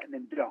going to do it and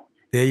then don't.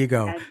 There you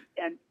go.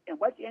 And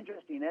what's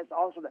interesting, that's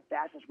also the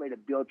fastest way to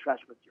build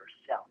trust with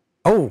yourself.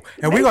 Oh,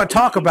 and we're going to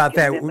talk about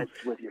that.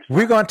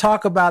 We're going to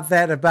talk about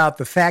that, about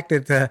the fact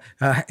that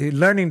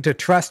learning to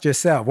trust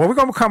yourself. Well, we're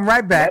going to come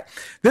right back.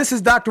 Yep. This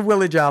is Dr.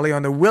 Willie Jolly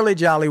on the Willie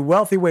Jolly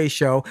Wealthy Way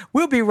Show.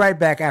 We'll be right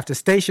back after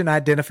station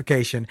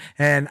identification.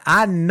 And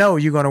I know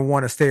you're going to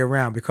want to stay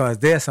around because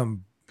there's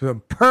some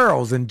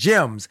pearls and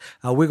gems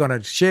we're going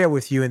to share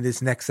with you in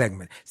this next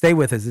segment. Stay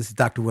with us. This is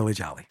Dr. Willie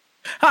Jolly.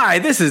 Hi,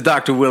 this is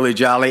Dr. Willie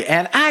Jolly,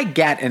 and I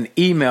got an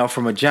email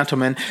from a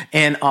gentleman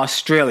in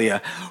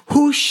Australia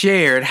who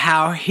shared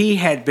how he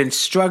had been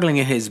struggling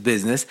in his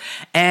business,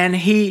 and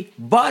he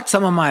bought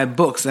some of my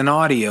books and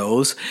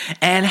audios,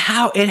 and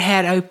how it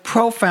had a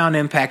profound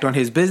impact on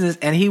his business,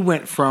 and he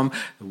went from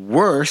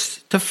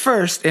worst to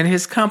first in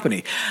his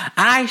company.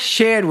 I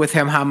shared with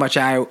him how much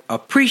I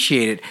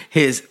appreciated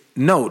his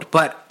note,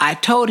 but I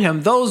told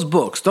him those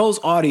books, those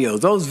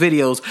audios, those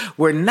videos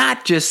were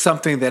not just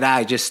something that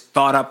I just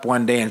thought up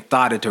one day and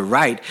started to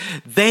write.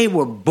 They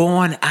were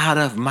born out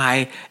of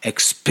my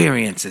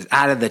experiences,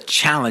 out of the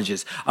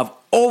challenges of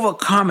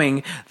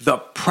overcoming the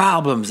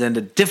problems and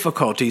the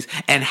difficulties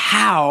and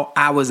how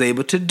I was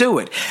able to do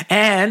it.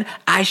 And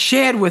I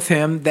shared with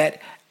him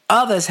that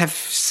others have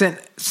sent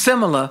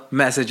similar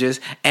messages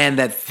and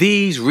that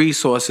these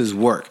resources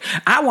work.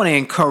 I want to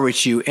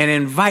encourage you and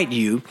invite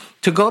you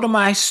to go to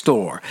my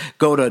store.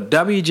 Go to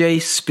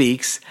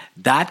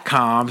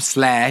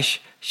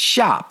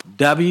wjspeaks.com/shop.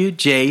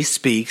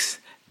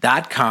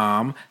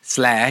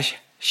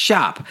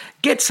 wjspeaks.com/shop.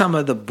 Get some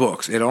of the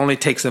books. It only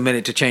takes a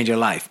minute to change your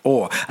life.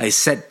 Or a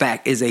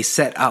setback is a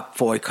setup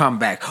for a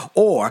comeback.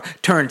 Or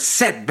turn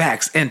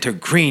setbacks into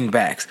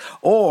greenbacks.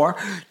 Or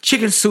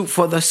chicken soup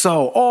for the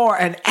soul. Or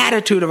an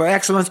attitude of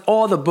excellence.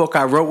 Or the book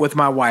I wrote with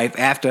my wife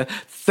after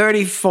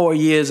 34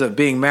 years of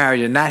being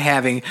married and not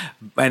having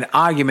an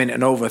argument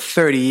in over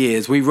 30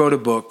 years. We wrote a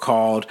book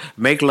called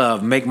Make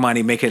Love, Make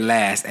Money, Make It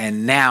Last.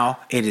 And now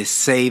it is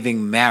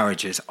saving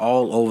marriages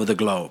all over the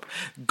globe.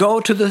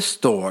 Go to the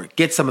store,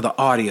 get some of the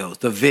audios,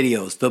 the videos,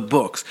 the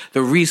books,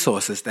 the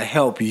resources to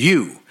help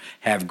you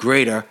have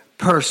greater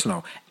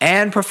personal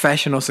and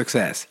professional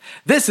success.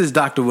 This is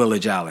Dr. Willie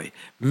Jolly.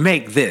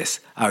 Make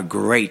this a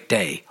great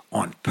day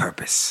on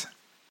purpose.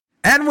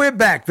 And we're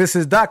back. This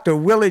is Dr.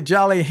 Willie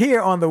Jolly here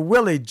on the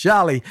Willie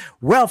Jolly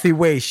Wealthy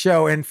Way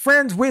Show. And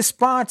friends, we're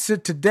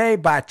sponsored today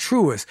by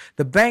Truist,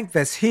 the bank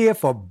that's here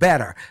for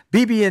better.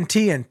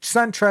 BB&T and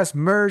SunTrust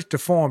merged to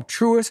form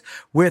Truist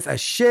with a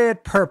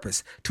shared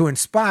purpose to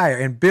inspire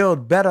and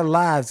build better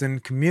lives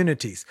in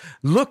communities.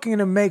 Looking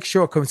to make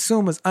sure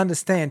consumers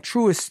understand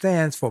Truist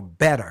stands for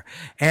better,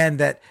 and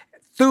that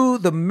through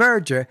the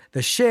merger,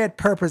 the shared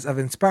purpose of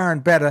inspiring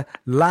better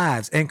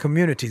lives and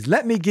communities.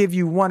 Let me give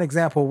you one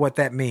example of what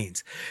that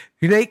means.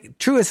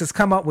 Truist has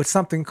come up with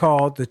something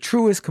called the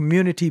Truist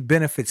Community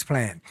Benefits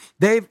Plan.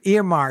 They've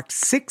earmarked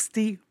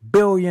 $60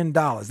 billion.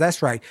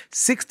 That's right,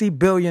 $60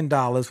 billion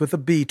with a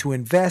B to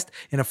invest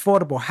in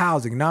affordable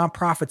housing,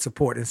 nonprofit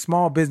support, and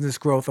small business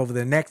growth over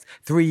the next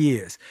 3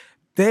 years.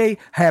 They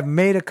have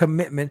made a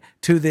commitment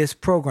to this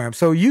program.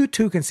 So you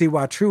too can see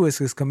why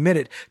Truist is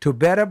committed to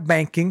better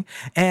banking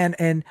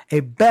and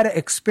a better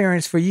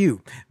experience for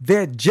you.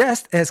 They're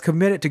just as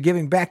committed to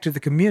giving back to the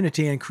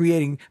community and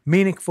creating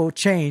meaningful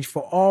change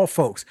for all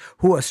folks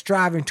who are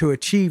striving to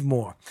achieve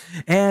more.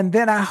 And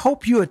then I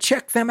hope you will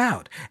check them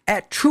out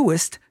at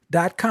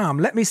Truist.com.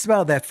 Let me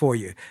spell that for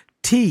you.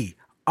 Truist.com.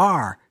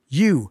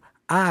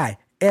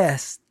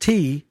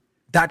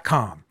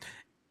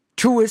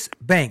 Truist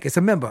Bank. It's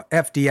a member,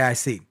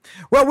 FDIC.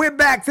 Well, we're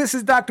back. This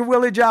is Dr.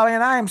 Willie Jolly,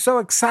 and I am so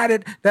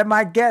excited that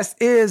my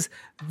guest is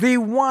the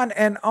one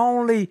and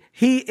only.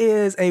 He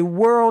is a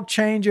world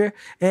changer,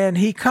 and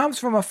he comes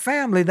from a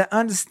family that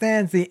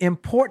understands the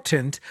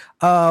importance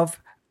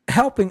of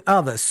helping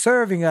others,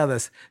 serving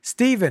others.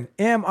 Stephen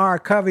M.R.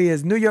 Covey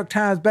is New York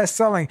Times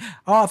best-selling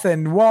author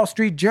and Wall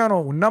Street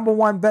Journal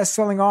 #1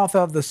 best-selling author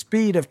of The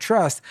Speed of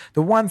Trust,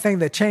 the one thing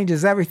that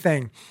changes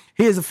everything.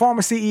 He is a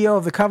former CEO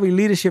of the Covey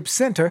Leadership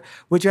Center,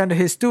 which under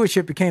his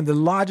stewardship became the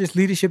largest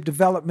leadership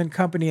development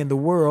company in the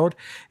world.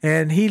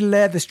 And he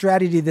led the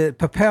strategy that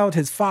propelled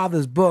his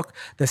father's book,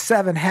 The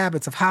 7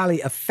 Habits of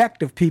Highly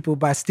Effective People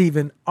by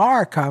Stephen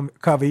R.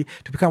 Covey,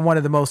 to become one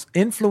of the most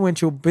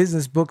influential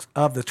business books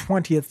of the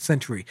 20th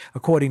century,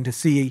 according to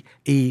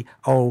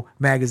CEO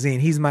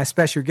magazine. He's my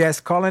special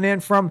guest calling in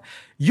from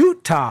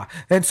Utah.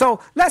 And so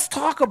let's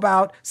talk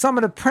about some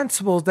of the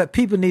principles that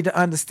people need to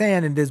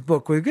understand in this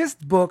book. Well, this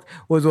book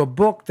was a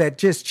book that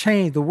just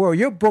changed the world.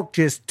 Your book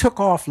just took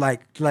off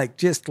like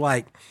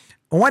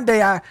one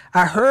day I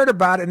heard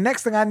about it, and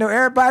next thing I know,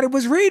 everybody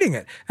was reading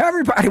it.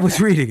 Everybody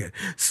was reading it.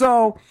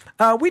 So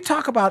we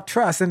talk about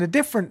trust and the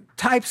different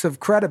types of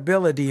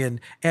credibility. And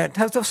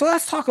so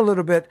let's talk a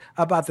little bit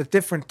about the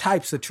different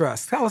types of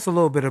trust. Tell us a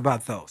little bit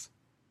about those.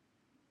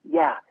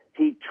 Yeah.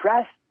 See,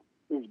 trust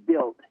is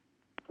built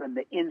from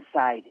the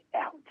inside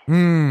out.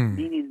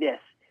 Meaning this,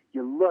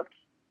 you look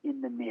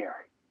in the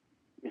mirror.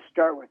 You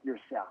start with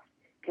yourself.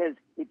 Because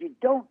if you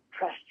don't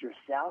trust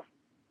yourself,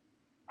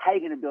 how are you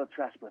going to build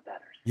trust with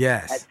others?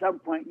 Yes. At some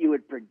point, you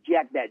would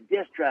project that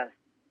distrust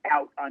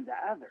out onto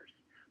others.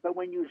 But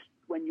when you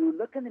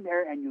look in the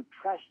mirror and you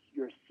trust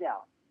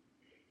yourself,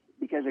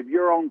 because of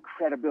your own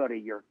credibility,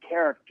 your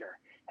character,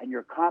 and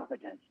your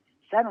competence,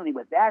 suddenly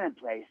with that in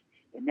place,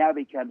 it now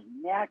becomes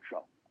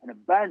natural and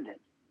abundant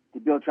to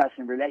build trust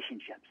in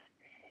relationships.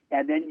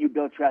 And then you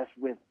build trust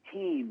with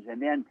teams,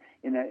 and then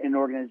in an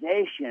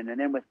organization, and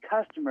then with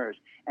customers,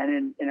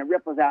 and it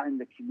ripples out in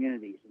the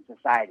communities and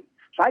society.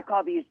 So I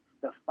call these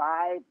the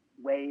 5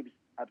 waves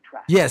of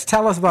trust. Yes,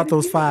 tell us about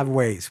those 5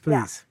 waves, please.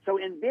 Yeah. So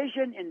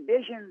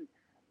envision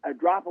a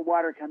drop of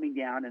water coming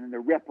down, and then the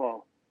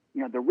ripples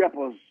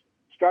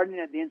starting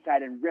at the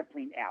inside and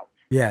rippling out.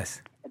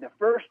 Yes. And the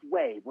first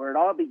wave, where it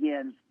all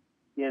begins,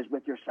 is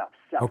with yourself,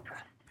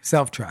 self-trust.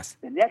 Self-trust.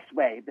 The next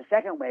wave, the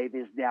second wave,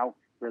 is now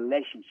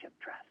relationship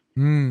trust.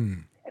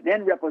 And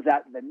then ripples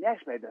out the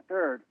next wave, the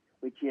third,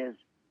 which is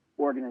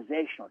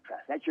organizational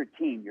trust. That's your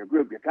team, your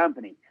group, your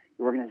company,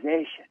 your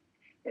organization.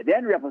 It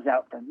then ripples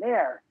out from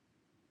there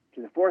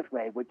to the fourth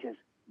wave, which is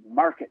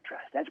market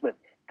trust. That's with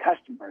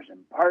customers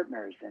and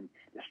partners and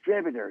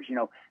distributors,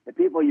 the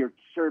people you're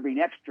serving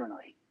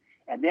externally.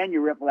 And then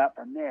you ripple out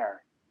from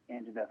there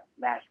into the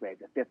last wave,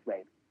 the fifth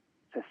wave,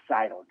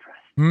 societal trust.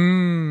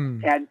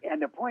 Mm.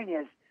 And the point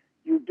is,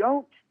 you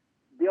don't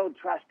build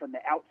trust from the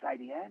outside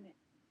in,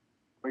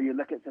 where you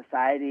look at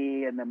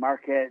society and the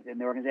market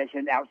and the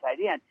organization outside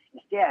in.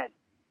 Instead,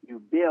 you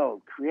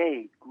build,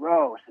 create,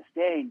 grow,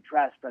 sustain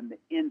trust from the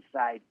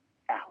inside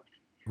out.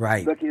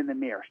 Right. Looking in the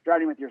mirror,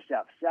 starting with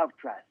yourself,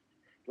 self-trust.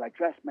 Do I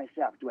trust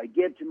myself? Do I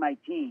give to my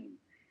team,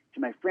 to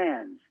my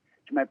friends,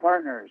 to my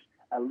partners,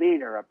 a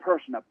leader, a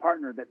person, a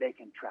partner that they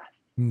can trust?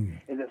 Mm.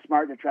 Is it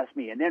smart to trust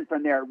me? And then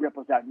from there, it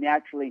ripples out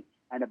naturally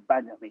and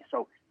abundantly.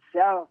 So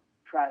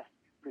self-trust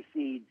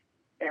precedes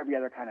every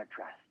other kind of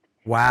trust.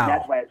 Wow. And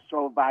that's why it's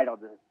so vital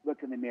to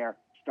look in the mirror,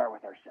 start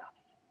with ourselves.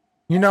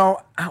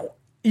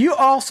 You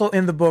also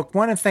in the book,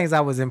 one of the things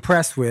I was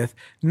impressed with,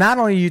 not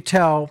only you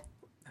tell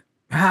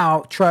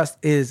how trust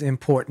is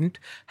important,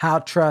 how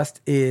trust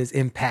is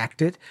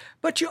impacted,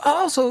 but you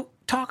also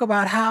talk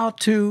about how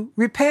to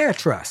repair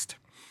trust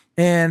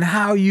and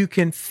how you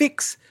can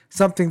fix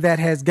something that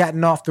has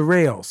gotten off the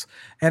rails.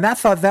 And I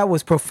thought that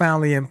was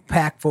profoundly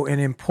impactful and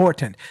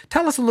important.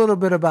 Tell us a little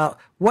bit about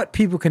what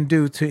people can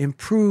do to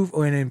improve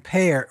or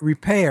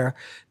repair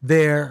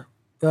their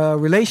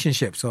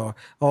relationships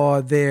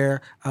or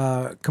their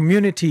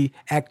community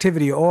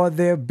activity or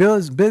their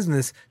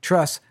business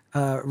trust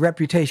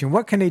reputation.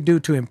 What can they do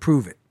to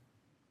improve it?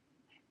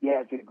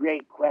 Yeah, it's a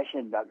great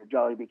question, Dr.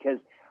 Jolly, because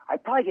I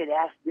probably get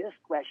asked this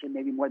question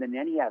maybe more than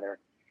any other.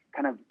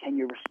 Kind of, can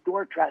you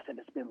restore trust if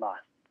it's been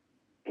lost?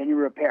 Can you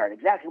repair it?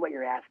 Exactly what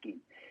you're asking.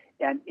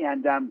 And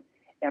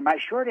my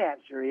short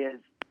answer is,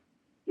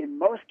 in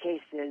most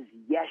cases,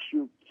 yes,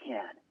 you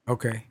can.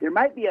 Okay. There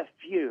might be a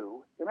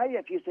few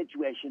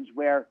situations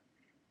where,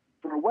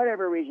 for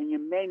whatever reason, you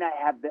may not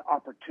have the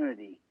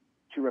opportunity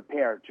to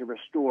repair, to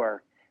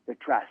restore the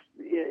trust.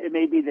 It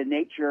may be the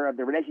nature of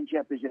the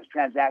relationship is just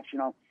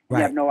transactional. Right.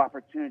 You have no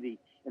opportunity.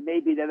 It may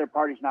be the other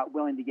party's not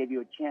willing to give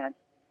you a chance,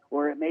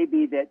 or it may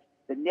be that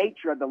the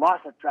nature of the loss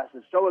of trust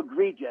is so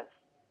egregious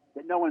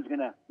that no one's going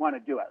to want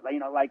to do it.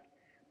 Like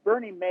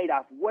Bernie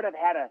Madoff would have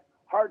had a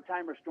hard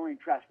time restoring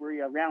trust were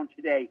he around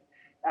today.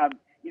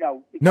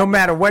 No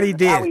matter what he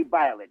did. How he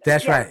violated.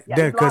 That's right. Yeah,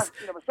 it was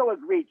so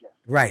egregious.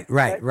 Right.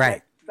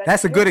 But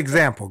That's a good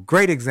example.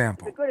 Great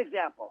example. It's a good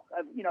example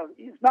of,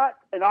 it's not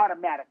an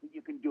automatic that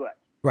you can do it.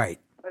 Right.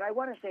 But I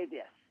want to say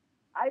this.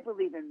 I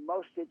believe in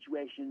most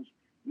situations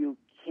you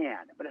can,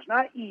 but it's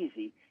not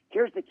easy.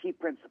 Here's the key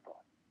principle.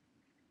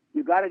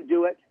 You got to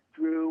do it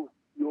through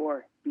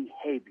your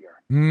behavior.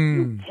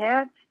 Mm.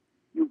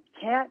 You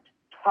can't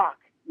talk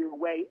your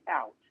way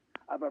out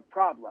of a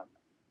problem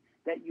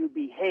that you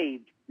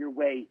behaved your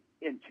way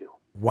into.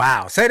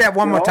 Wow. Say that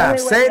one more time.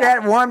 Say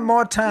that one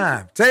more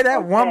time. Say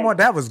that one more.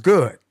 That was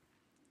good.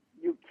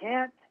 You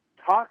can't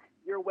talk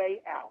your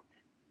way out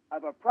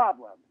of a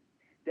problem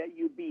that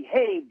you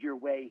behaved your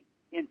way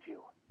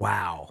into.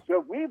 Wow.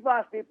 So if we've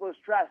lost people's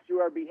trust through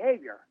our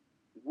behavior,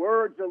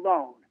 words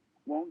alone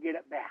won't get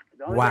it back.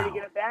 The only way to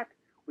get it back,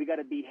 we got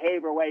to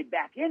behave our way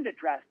back into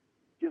trust,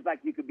 just like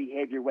you could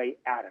behave your way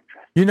out of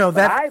trust.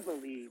 But I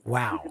believe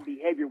you can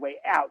behave your way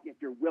out if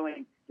you're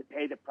willing to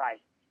pay the price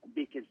and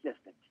be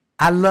consistent.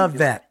 I love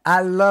that.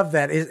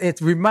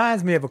 It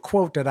reminds me of a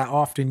quote that I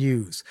often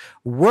use.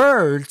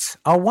 Words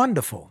are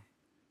wonderful,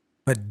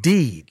 but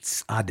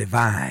deeds are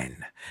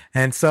divine.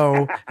 And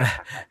so,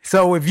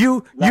 if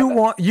you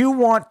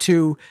want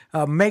to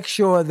make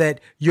sure that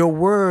your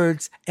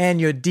words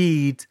and your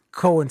deeds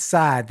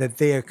coincide, that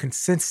they are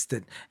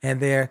consistent and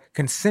they're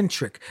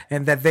concentric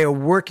and that they're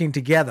working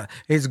together.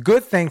 It's a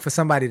good thing for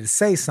somebody to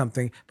say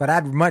something, but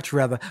I'd much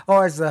rather,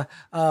 or as a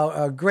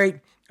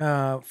great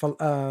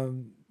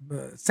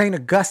St.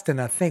 Augustine,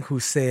 I think, who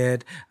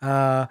said,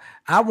 I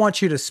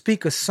want you to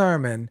speak a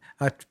sermon,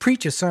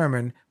 preach a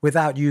sermon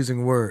without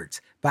using words,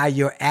 by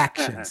your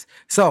actions.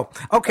 So,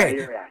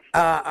 okay.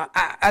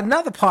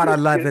 Another part I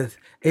love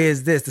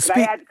is this.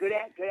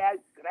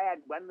 Could I add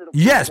one little?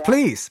 Yes,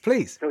 please.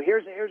 So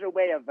here's a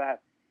way of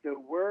the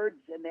words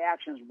and the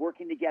actions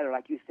working together,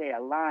 like you say,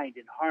 aligned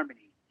in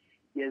harmony.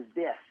 Is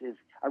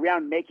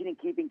around making and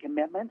keeping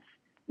commitments.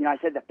 I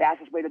said the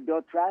fastest way to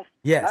build trust.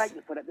 Yes. I like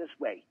to put it this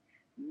way: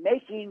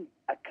 making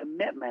a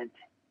commitment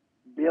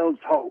builds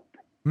hope.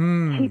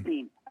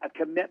 Keeping a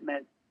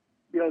commitment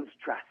builds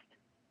trust.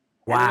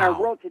 Wow. And in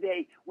our world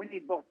today, we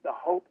need both the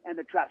hope and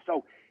the trust.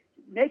 So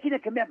making a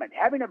commitment,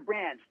 having a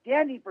brand,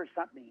 standing for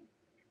something,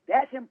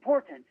 that's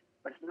important,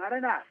 but it's not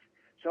enough.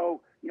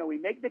 So, we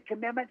make the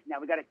commitment. Now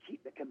we got to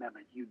keep the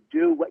commitment. You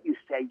do what you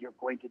say you're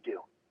going to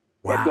do.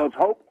 Wow. It builds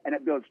hope and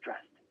it builds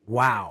trust.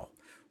 Wow.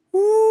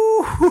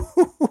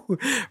 Ooh,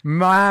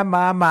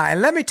 My.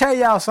 And let me tell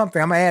y'all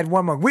something. I'm going to add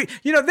one more.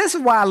 This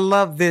is why I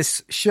love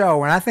this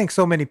show. And I think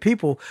so many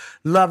people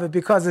love it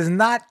because it's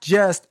not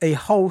just a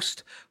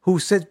host who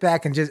sits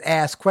back and just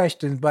asks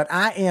questions, but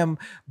I am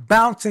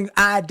bouncing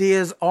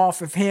ideas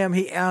off of him.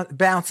 He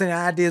bouncing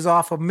ideas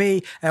off of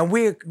me. And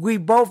we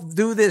both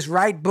do this,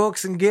 write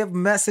books and give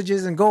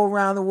messages and go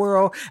around the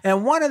world.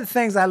 And one of the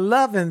things I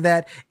love in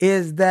that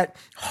is that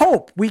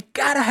hope. We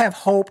got to have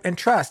hope and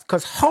trust,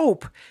 because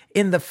hope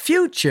in the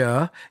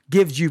future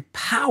gives you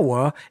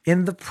power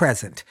in the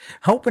present.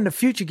 Hope in the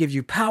future gives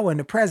you power in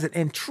the present.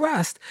 And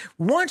trust,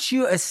 once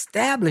you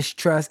establish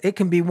trust, it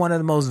can be one of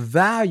the most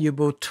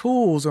valuable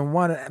tools and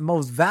one of the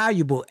most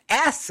valuable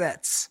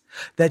assets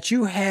that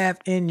you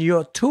have in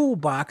your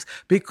toolbox,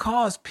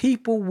 because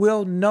people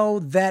will know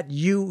that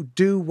you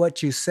do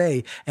what you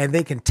say and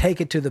they can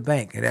take it to the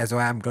bank. And that's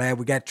why I'm glad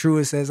we got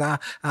Truist as our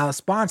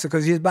sponsor,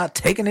 because he's about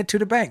taking it to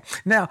the bank.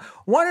 Now,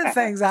 one of the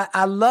things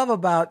I love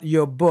about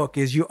your book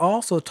is you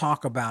also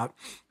talk about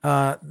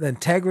the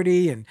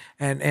integrity and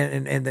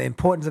the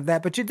importance of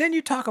that. But then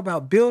you talk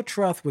about build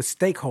trust with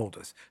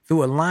stakeholders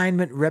through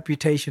alignment,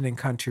 reputation, and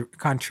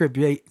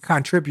contribution.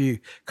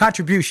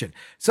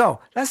 So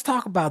let's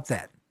talk about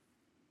that.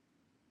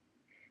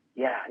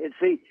 Yeah,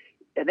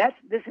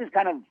 this is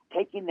kind of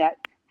taking that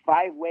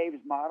 5 waves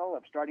model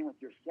of starting with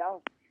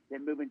yourself,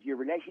 then moving to your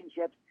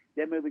relationships,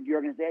 then moving to your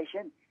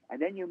organization,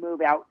 and then you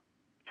move out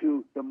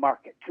to the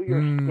market, to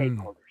your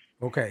stakeholders.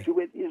 Okay. So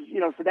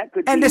that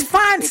could and be,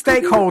 define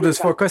stakeholders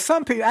for, because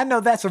some people, I know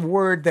that's a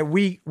word that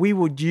we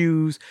would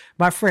use.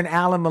 My friend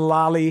Alan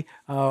Mullally,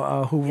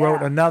 who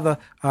wrote another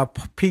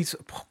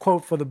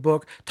quote for the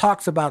book,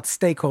 talks about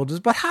stakeholders.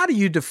 But how do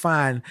you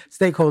define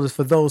stakeholders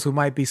for those who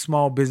might be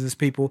small business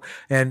people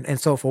and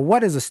so forth?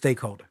 What is a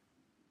stakeholder?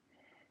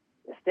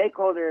 A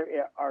stakeholder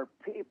are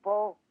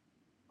people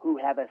who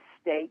have a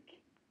stake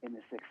in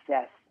the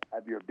success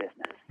of your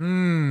business.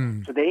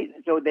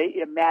 So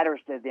it matters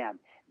to them.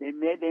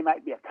 They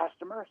might be a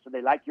customer, so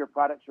they like your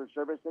products or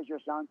services you're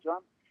selling to them.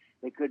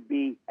 They could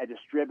be a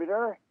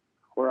distributor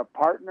or a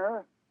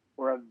partner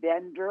or a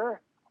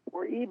vendor,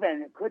 or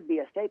even it could be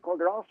a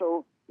stakeholder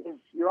also is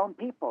your own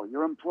people,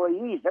 your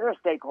employees. They're a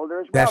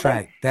stakeholder as well. That's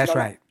right. That's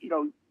right.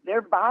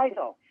 They're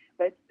vital.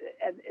 But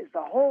and it's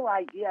the whole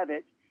idea of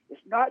it. It's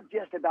not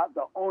just about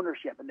the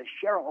ownership and the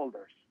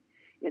shareholders.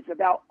 It's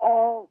about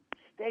all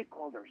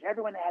stakeholders,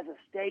 everyone that has a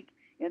stake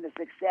in the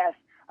success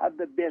of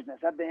the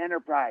business, of the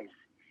enterprise.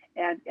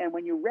 And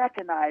when you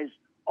recognize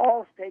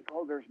all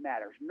stakeholders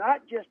matters,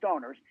 not just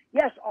owners.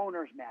 Yes,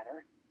 owners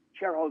matter.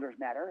 Shareholders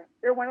matter.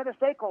 They're one of the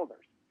stakeholders,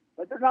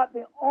 but they're not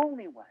the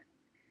only one.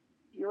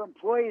 Your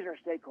employees are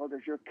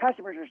stakeholders. Your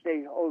customers are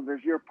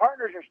stakeholders. Your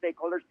partners are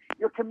stakeholders.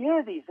 Your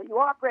communities that you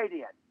operate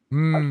in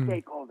are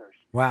stakeholders.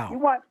 Wow. You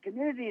want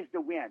communities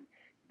to win.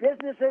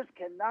 Businesses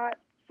cannot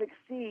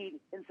succeed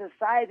in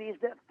societies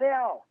that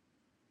fail.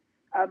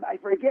 I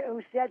forget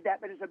who said that,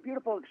 but it's a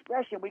beautiful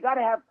expression. We got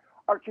to have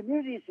our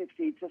communities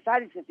succeed,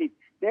 society succeed.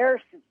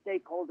 They're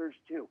stakeholders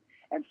too.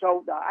 And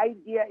so the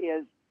idea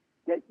is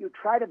that you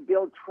try to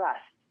build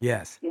trust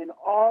in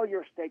all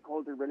your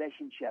stakeholder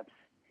relationships,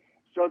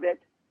 so that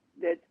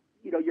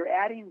you're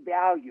adding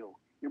value,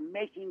 you're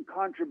making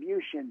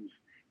contributions,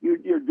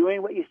 you're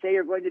doing what you say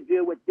you're going to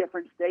do with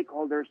different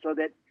stakeholders, so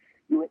that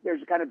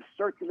there's a kind of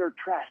circular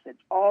trust.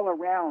 It's all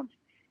around.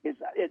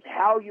 It's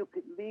how you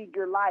could lead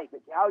your life.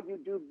 It's how you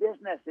do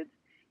business.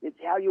 It's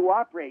how you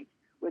operate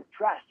with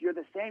trust. You're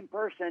the same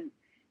person,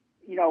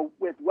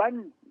 with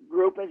one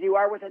group as you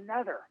are with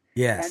another.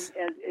 Yes.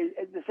 And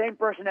the same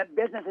person at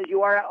business as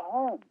you are at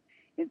home,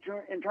 in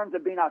terms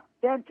of being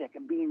authentic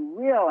and being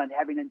real and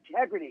having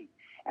integrity.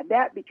 And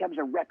that becomes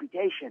a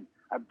reputation,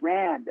 a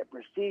brand that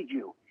precedes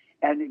you.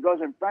 And it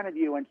goes in front of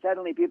you, and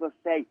suddenly people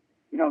say,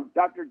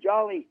 Dr.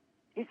 Jolly,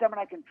 he's someone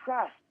I can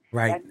trust.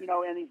 Right. And,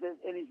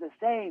 he's the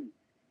same,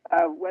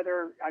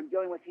 whether I'm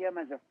dealing with him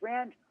as a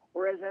friend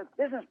or as a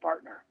business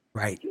partner.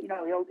 Right.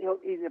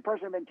 He's a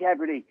person of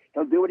integrity.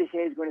 He'll do what he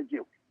says he's going to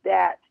do.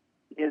 That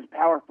is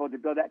powerful to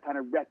build that kind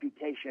of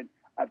reputation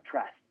of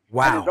trust.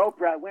 Wow. And as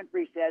Oprah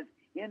Winfrey says,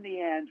 in the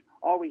end,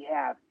 all we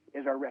have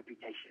is our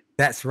reputation.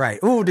 That's right.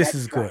 Oh, this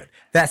is good.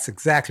 That's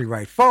exactly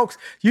right. Folks,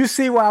 you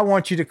see why I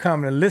want you to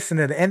come and listen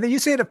to it. And then you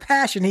see the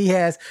passion he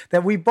has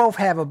that we both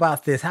have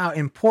about this, how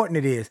important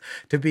it is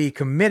to be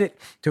committed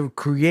to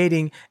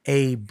creating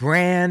a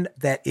brand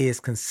that is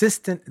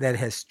consistent, that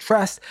has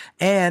trust,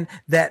 and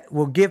that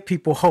will give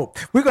people hope.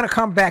 We're going to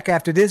come back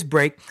after this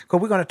break,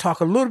 because we're going to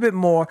talk a little bit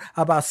more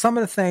about some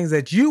of the things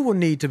that you will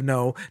need to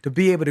know to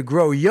be able to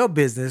grow your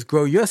business,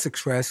 grow your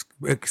success,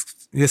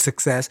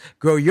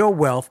 grow your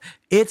wealth.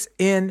 It's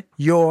in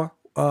your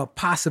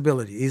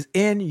possibility. It's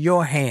in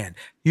your hand.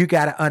 You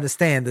got to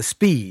understand the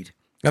speed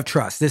of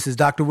trust. This is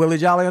Dr. Willie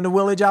Jolly on the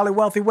Willie Jolly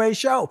Wealthy Way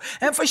Show.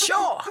 And for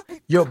sure,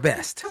 your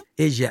best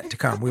is yet to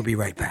come. We'll be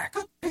right back.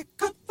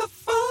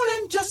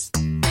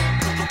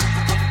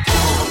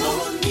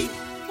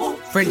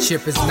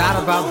 Friendship is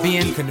not about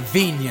being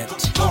convenient.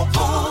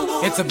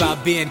 It's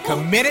about being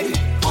committed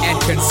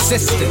and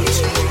consistent.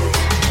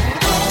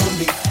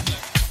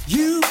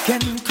 You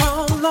can call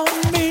call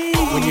on me.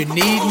 When you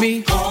need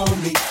me, call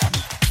me.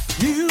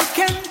 You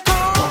can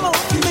call on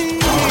me.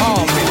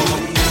 Call me.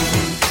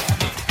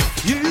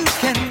 You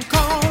can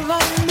call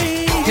on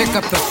me. Pick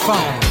up the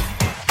phone.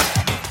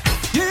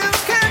 You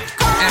can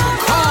call and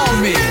call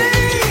me.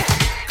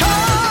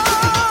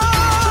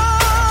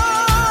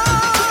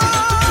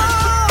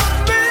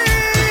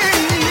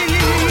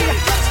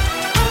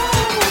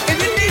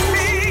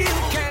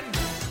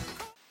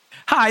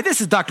 Hi,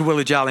 this is Dr.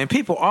 Willie Jolly, and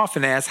people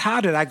often ask,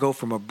 how did I go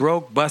from a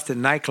broke, busted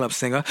nightclub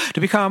singer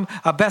to become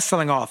a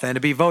best-selling author and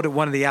to be voted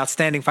one of the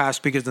outstanding 5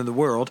 speakers in the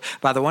world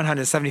by the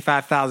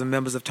 175,000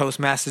 members of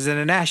Toastmasters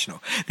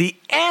International? The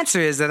answer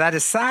is that I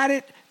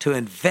decided to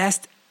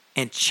invest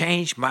and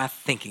change my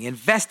thinking,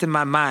 invest in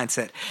my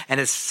mindset, and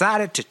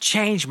decided to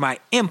change my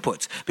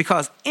inputs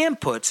because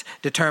inputs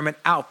determine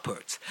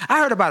outputs. I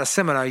heard about a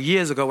seminar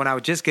years ago when I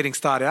was just getting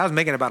started. I was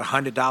making about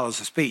 $100 a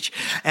speech.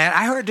 And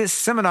I heard this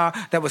seminar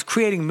that was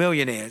creating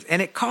millionaires,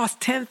 and it cost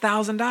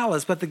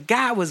 $10,000, but the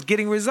guy was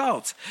getting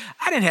results.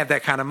 I didn't have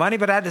that kind of money,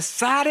 but I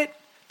decided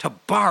to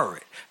borrow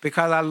it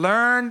because I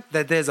learned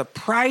that there's a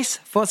price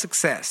for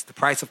success, the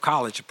price of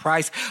college, the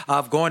price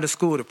of going to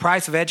school, the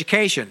price of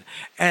education.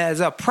 And there's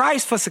a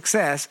price for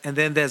success, and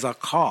then there's a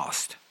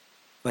cost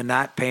for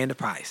not paying the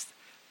price,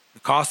 the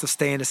cost of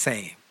staying the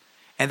same.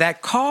 And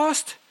that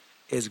cost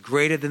is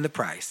greater than the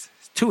price.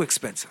 It's too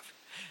expensive.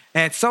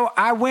 And so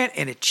I went,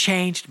 and it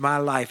changed my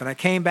life. And I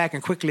came back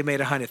and quickly made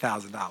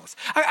 $100,000.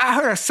 I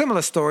heard a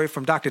similar story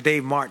from Dr.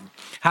 Dave Martin,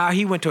 how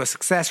he went to a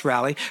success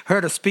rally,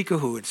 heard a speaker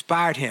who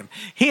inspired him.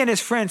 He and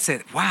his friend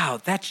said, wow,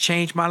 that's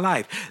changed my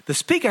life. The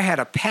speaker had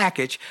a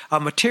package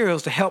of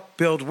materials to help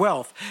build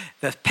wealth.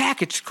 The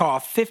package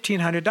cost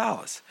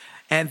 $1,500.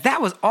 And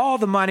that was all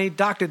the money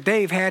Dr.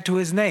 Dave had to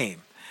his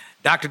name.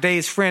 Dr.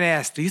 Dave's friend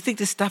asked, do you think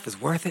this stuff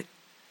is worth it?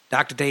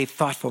 Dr. Dave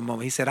thought for a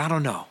moment. He said, I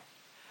don't know.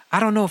 I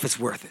don't know if it's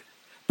worth it.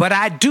 But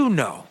I do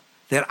know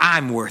that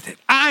I'm worth it.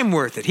 I'm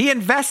worth it. He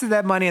invested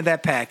that money in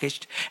that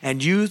package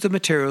and used the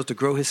materials to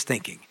grow his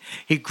thinking.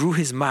 He grew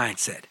his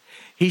mindset.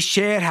 He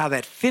shared how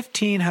that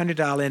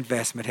 $1,500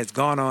 investment has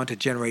gone on to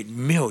generate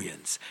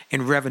millions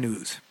in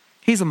revenues.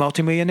 He's a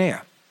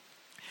multimillionaire.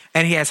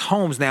 And he has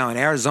homes now in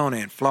Arizona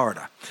and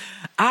Florida.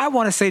 I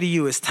want to say to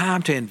you, it's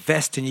time to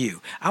invest in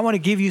you. I want to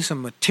give you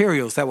some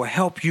materials that will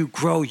help you,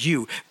 grow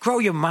your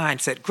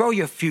mindset, grow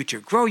your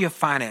future, grow your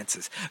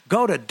finances.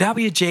 Go to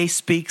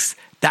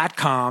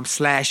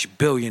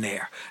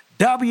wjspeaks.com/billionaire.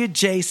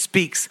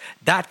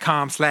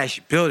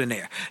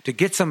 wjspeaks.com/billionaire to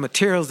get some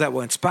materials that will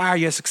inspire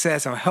your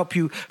success and help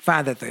you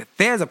find that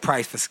there's a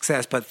price for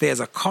success, but there's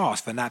a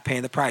cost for not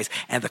paying the price.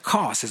 And the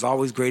cost is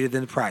always greater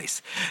than the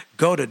price.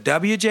 Go to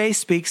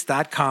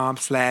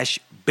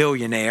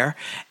wjspeaks.com/billionaire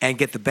and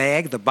get the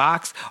bag, the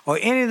box, or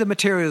any of the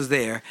materials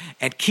there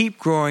and keep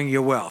growing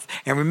your wealth.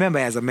 And remember,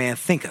 as a man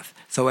thinketh,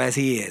 so as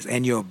he is,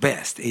 and your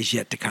best is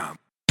yet to come.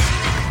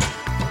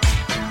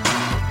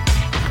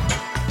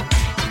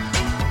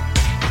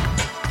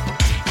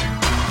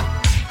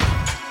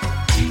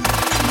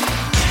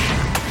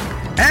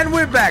 And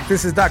we're back.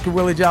 This is Dr.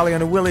 Willie Jolly on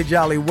the Willie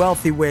Jolly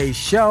Wealthy Ways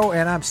show,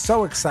 and I'm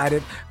so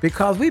excited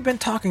because we've been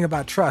talking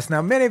about trust.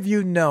 Now, many of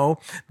you know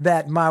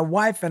that my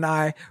wife and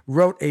I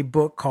wrote a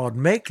book called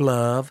Make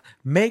Love,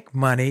 Make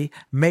Money,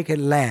 Make It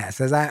Last.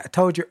 As I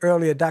told you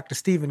earlier, Dr.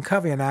 Stephen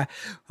Covey and I,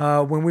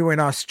 when we were in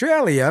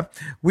Australia,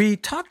 we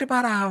talked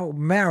about our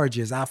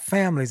marriages, our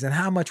families, and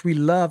how much we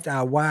loved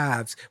our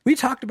wives. We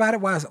talked about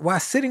it while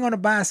sitting on a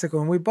bicycle,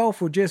 and we both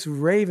were just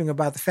raving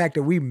about the fact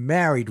that we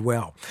married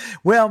well.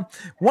 Well,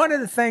 one of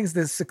the things,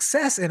 the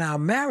success in our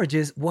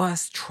marriages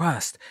was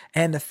trust.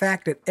 And the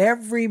fact that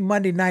every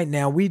Monday night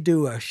now we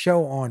do a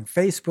show on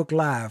Facebook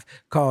Live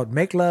called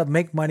Make Love,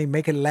 Make Money,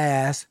 Make It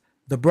Last,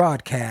 the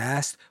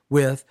broadcast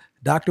with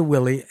Dr.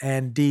 Willie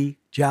and D.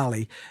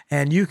 Jolly.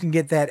 And you can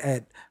get that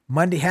at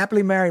Monday.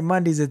 Happily Married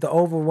Mondays is the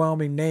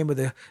overwhelming name of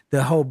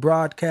the whole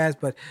broadcast,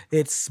 but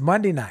it's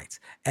Monday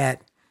nights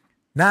at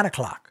 9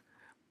 o'clock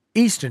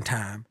Eastern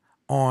Time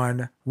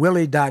on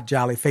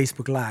Willie.Jolly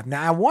Facebook Live.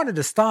 Now, I wanted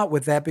to start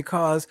with that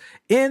because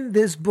in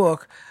this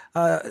book,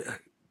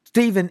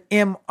 Stephen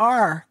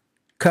M.R.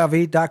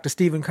 Covey, Dr.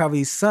 Stephen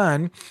Covey's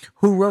son,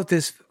 who wrote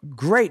this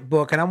great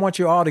book, and I want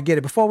you all to get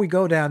it. Before we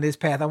go down this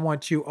path, I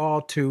want you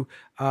all to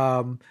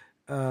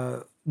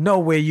know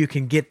where you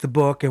can get the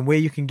book and where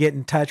you can get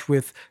in touch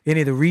with any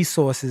of the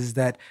resources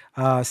that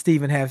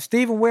Stephen has.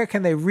 Stephen, where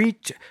can they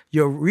reach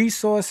your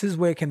resources?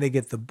 Where can they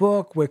get the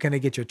book? Where can they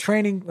get your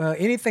training?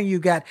 Anything you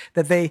got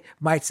that they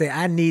might say,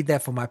 I need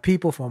that for my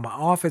people, for my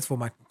office, for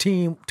my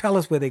team. Tell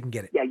us where they can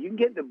get it. Yeah, you can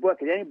get the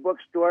book at any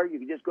bookstore. You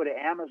can just go to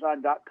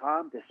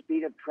Amazon.com, The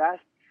Speed of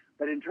Trust.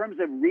 But in terms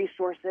of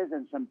resources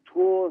and some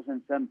tools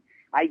and some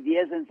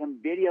ideas and some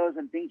videos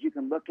and things you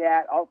can look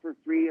at, all for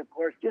free, of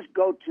course, just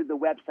go to the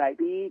website,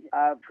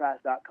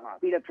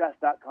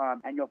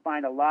 speedoftrust.com, and you'll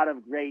find a lot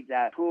of great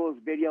tools,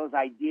 videos,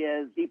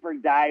 ideas, deeper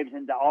dives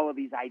into all of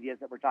these ideas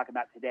that we're talking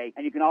about today.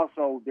 And you can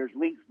also, there's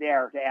links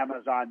there to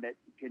Amazon that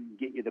can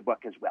get you the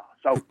book as well.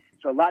 So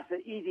So lots of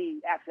easy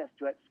access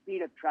to it,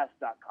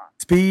 speedoftrust.com.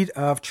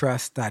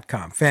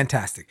 Speedoftrust.com.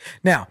 Fantastic.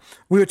 Now,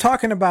 we were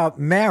talking about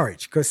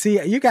marriage because,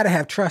 see, you got to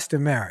have trust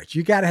in marriage.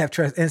 You got to have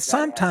trust. And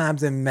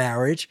sometimes in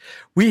marriage,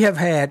 we have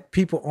had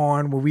people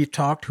on where we've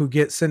talked who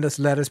send us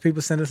letters.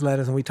 People send us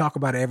letters, and we talk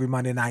about it every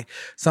Monday night.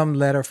 Some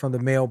letter from the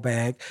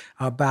mailbag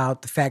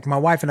about the fact my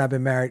wife and I have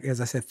been married,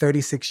 as I said,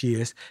 36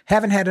 years.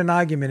 Haven't had an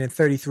argument in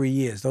 33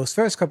 years. Those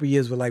first couple of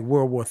years were like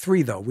World War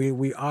III, though.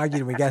 We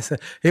argued and we got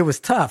it was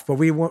tough, but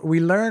we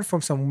learned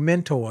from some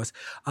mentors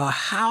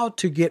how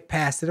to get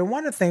past it. And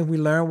one of the things we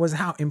learned was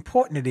how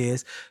important it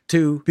is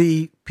to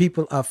be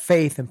people of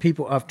faith and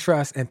people of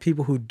trust and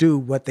people who do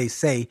what they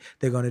say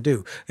they're going to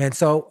do. And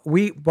so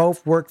we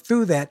both worked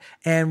through that,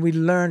 and we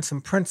learned some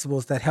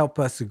principles that help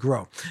us to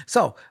grow.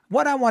 So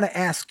what I want to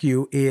ask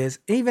you is,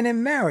 even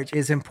in marriage,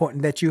 it's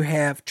important that you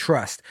have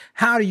trust.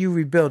 How do you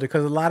rebuild it?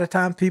 Because a lot of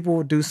times people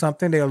will do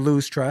something, they'll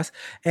lose trust.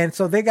 And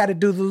so they got to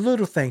do the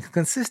little things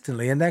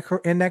consistently. Isn't that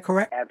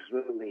correct?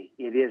 Absolutely.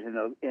 It is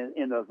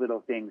in those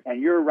little things.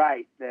 And you're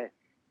right.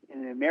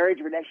 In a marriage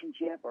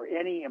relationship or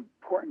any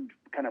important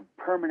kind of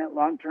permanent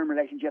long-term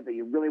relationship that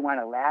you really want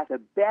to last, the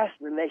best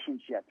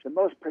relationships, the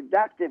most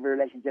productive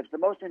relationships, the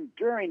most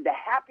enduring, the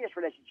happiest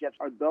relationships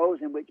are those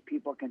in which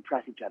people can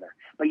trust each other.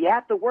 But you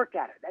have to work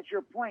at it. That's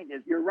your point.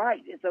 You're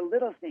right. It's the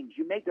little things.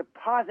 You make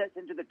deposits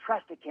into the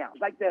trust account.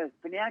 It's like the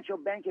financial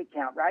bank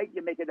account, right?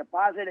 You make a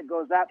deposit, it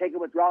goes up. Take a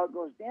withdrawal, it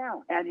goes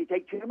down. And you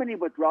take too many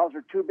withdrawals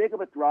or too big a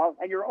withdrawal,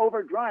 and you're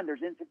overdrawn.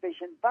 There's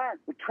insufficient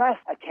funds. The trust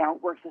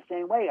account works the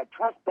same way. A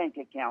trust bank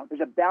account, there's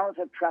a balance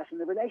of trust in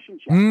the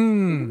relationship.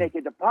 You make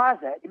a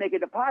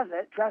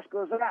deposit, trust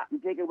goes up. You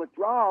take a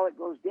withdrawal, it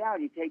goes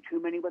down. You take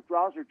too many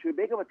withdrawals or too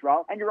big a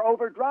withdrawal, and you're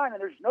overdrawn, and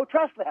there's no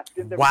trust left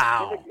in the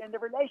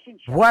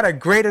relationship. What a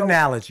great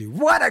analogy.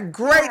 What a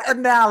great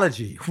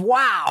analogy.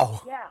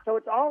 Wow. Yeah. So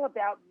it's all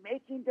about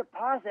making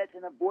deposits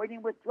and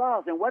avoiding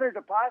withdrawals. And what are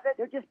deposits?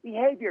 They're just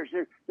behaviors.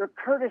 They're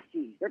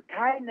courtesies. They're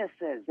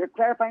kindnesses. They're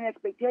clarifying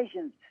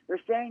expectations. They're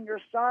saying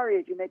you're sorry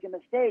if you make a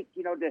mistake,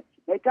 to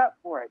make up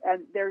for it.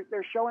 And they're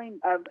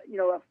showing,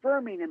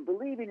 affirming and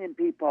believing in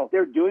people.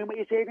 They're doing what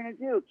you say you're going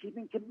to do,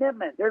 keeping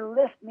commitment. They're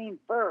listening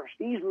first.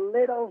 These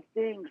little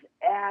things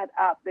add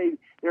up.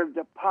 They're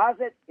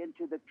deposits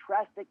into the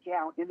trust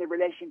account in the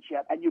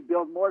relationship, and you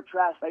build more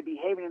trust by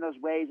behaving in those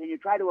ways, and you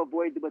try to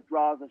avoid the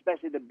withdrawals,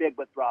 especially the big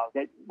withdrawals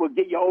that will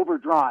get you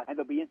overdrawn, and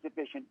there'll be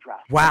insufficient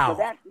trust. Wow. So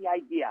that's the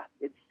idea.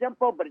 It's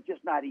simple, but it's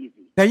just not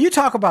easy. Now, you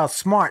talk about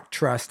smart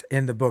trust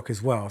in the book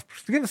as well.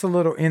 Give us a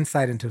little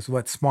insight into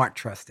what smart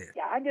trust is.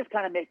 Yeah, I'm just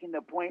kind of making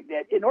the point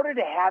that in order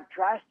to have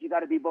trust, you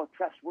got to be both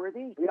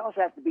trustworthy, but you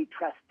also have to be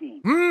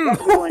trusting. You have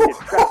to be willing to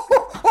trust.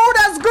 Oh,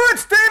 that's good,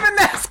 Stephen.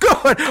 That's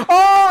good.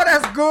 Oh,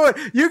 that's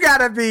good. You got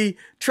to be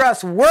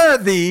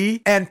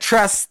trustworthy and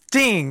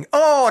trusting.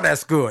 Oh,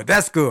 that's good.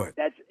 That's good.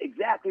 That's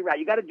exactly right.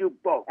 You got to do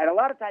both. And a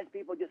lot of times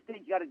people just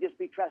think you got to just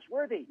be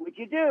trustworthy, which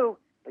you do,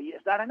 but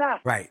it's not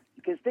enough. Right.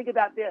 Because think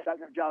about this,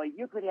 Dr. Jolly.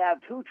 You could have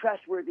two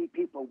trustworthy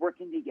people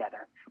working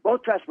together,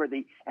 both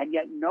trustworthy, and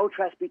yet no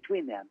trust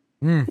between them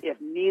if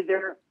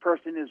neither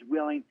person is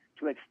willing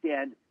to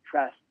extend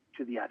trust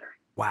to the other.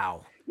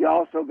 Wow. You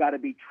also got to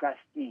be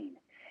trusting.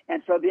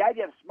 And so the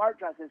idea of smart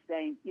trust is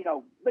saying,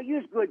 but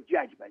use good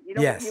judgment.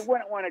 Yes. You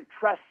wouldn't want to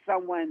trust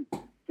someone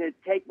to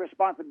take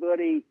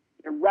responsibility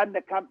to run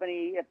the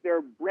company if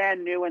they're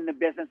brand new in the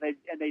business and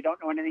they don't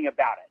know anything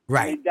about it.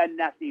 Right. They've done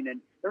nothing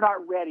and they're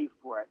not ready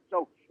for it.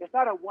 So it's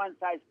not a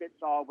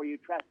one-size-fits-all where you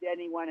trust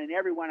anyone and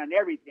everyone on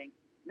everything.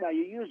 No,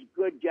 you use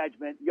good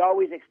judgment. You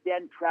always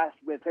extend trust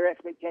with clear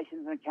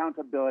expectations and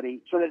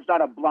accountability so that it's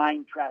not a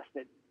blind trust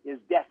that is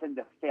destined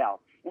to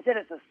fail. Instead,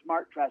 it's a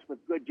smart trust with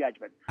good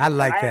judgment. I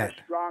like that. I have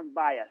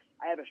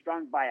a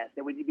strong bias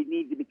that we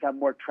need to become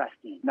more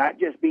trusting, not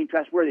just being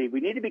trustworthy.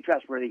 We need to be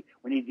trustworthy.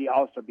 We need to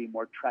also be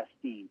more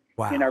trusting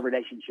in our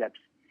relationships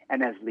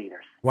and as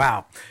leaders.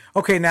 Wow.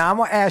 Okay, now I'm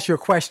going to ask you a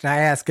question I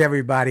ask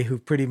everybody who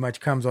pretty much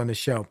comes on the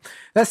show.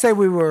 Let's say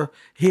we were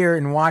here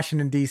in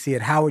Washington, D.C.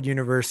 at Howard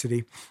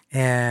University,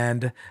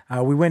 and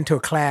we went to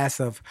a class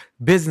of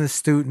business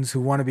students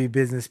who want to be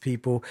business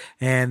people,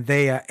 and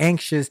they are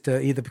anxious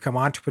to either become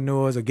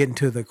entrepreneurs or get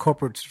into the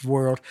corporate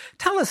world.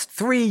 Tell us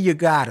 3 you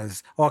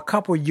gotas or a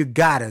couple you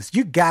gotas.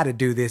 You got to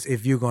do this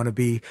if you're going to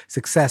be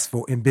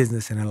successful in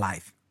business and in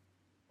life.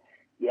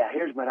 Yeah,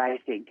 here's what I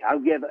think. I'll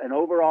give an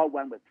overall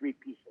one with 3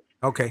 pieces.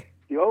 Okay.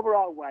 The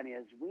overall one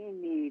is we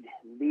need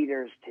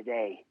leaders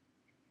today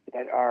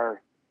that are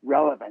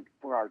relevant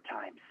for our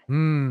times.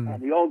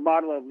 And the old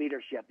model of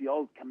leadership, the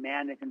old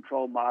command and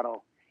control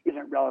model,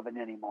 isn't relevant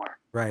anymore.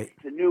 Right.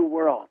 It's a new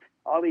world.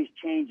 All these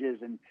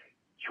changes and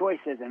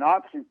choices and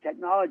options,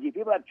 technology.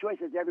 People have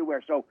choices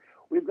everywhere. So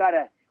we've got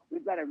to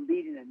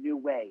lead in a new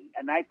way.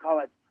 And I call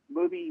it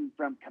moving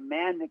from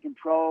command and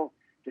control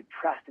to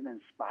trust and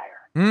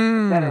inspire.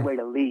 It's a better way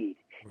to lead.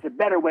 It's a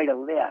better way to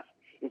live.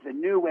 It's a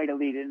new way to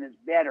lead, and it's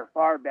better,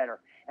 far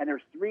better. And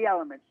there's 3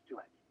 elements to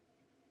it.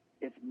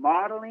 It's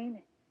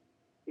modeling,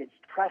 it's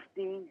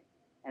trusting,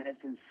 and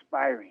it's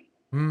inspiring.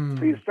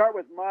 So you start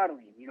with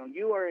modeling.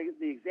 You are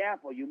the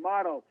example. You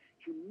model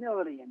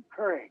humility and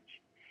courage,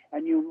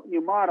 and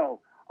you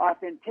model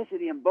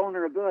authenticity and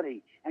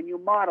vulnerability, and you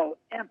model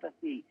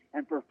empathy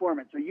and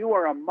performance. So you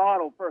are a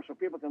model first, so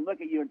people can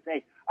look at you and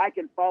say, I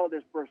can follow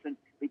this person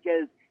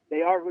because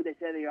they are who they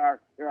say they are.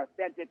 They're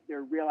authentic.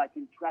 They're real. I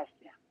can trust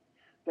them.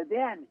 But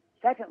then,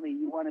 secondly,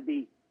 you want to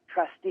be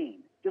trusting,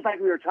 just like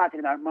we were talking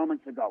about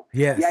moments ago.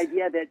 Yes. The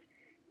idea that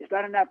it's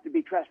not enough to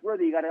be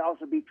trustworthy. You got to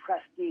also be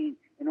trusting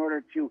in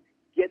order to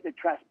get the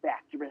trust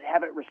back, to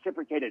have it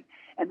reciprocated.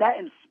 And that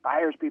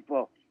inspires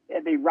people.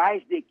 They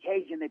rise to the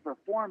occasion. They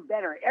perform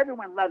better.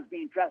 Everyone loves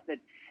being trusted,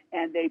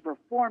 and they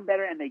perform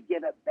better, and they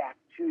give it back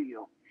to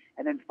you.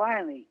 And then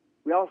finally,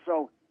 we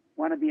also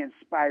want to be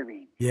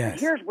inspiring. Yes. And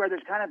here's where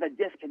there's kind of a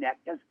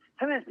disconnect, because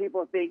sometimes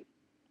people think,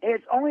 hey,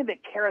 it's only the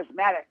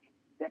charismatic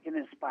that can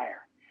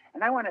inspire.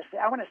 And I want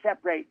to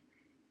separate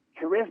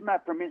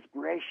charisma from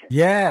inspiration.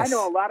 Yes. I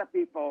know a lot of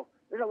people.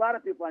 There's a lot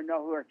of people I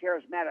know who are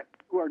charismatic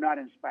who are not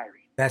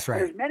inspiring. That's right.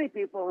 There's many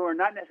people who are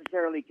not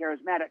necessarily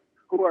charismatic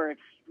who are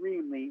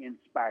extremely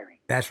inspiring.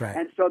 That's right.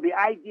 And so the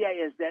idea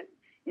is that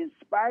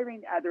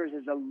inspiring others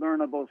is a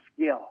learnable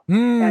skill.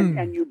 Mm.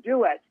 And you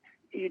do it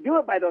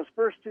by those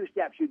first two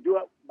steps. You do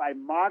it by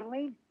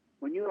modeling.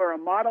 When you are a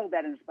model,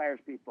 that inspires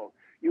people.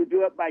 You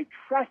do it by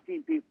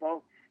trusting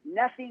people.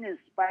 Nothing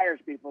inspires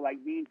people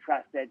like being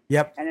trusted.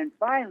 Yep. And then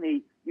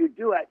finally, you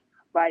do it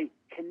by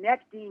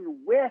connecting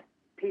with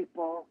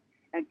people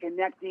and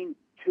connecting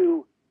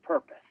to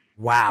purpose.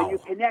 Wow. And you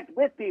connect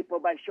with people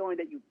by showing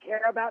that you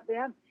care about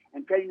them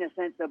and creating a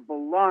sense of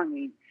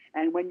belonging.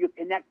 And when you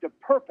connect to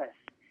purpose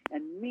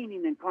and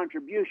meaning and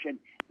contribution,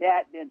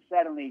 that then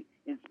suddenly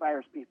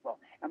inspires people.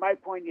 And my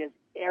point is,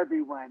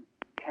 everyone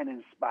can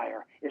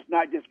inspire. It's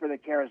not just for the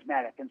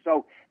charismatic. And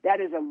so that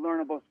is a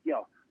learnable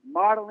skill.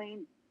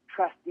 Modeling,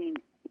 trusting,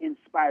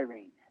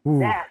 inspiring. Ooh.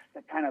 That's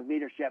the kind of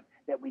leadership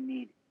that we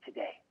need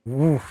today.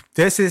 Ooh,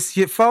 this is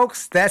it,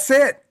 folks. That's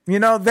it.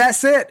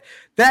 That's it.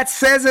 That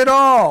says it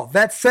all.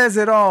 That says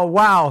it all.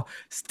 Wow.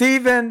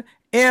 Stephen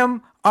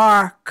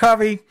M.R.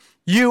 Covey,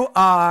 you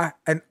are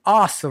an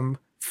awesome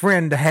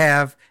friend to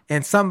have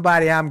and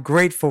somebody I'm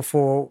grateful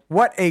for.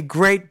 What a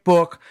great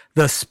book.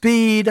 The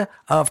Speed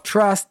of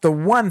Trust, the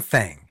one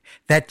thing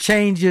that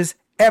changes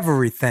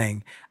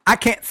everything. I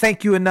can't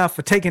thank you enough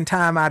for taking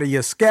time out of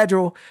your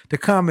schedule to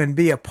come and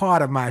be a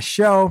part of my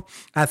show.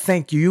 I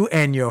thank you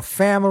and your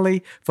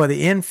family for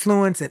the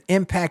influence and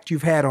impact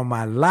you've had on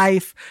my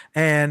life.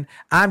 And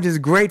I'm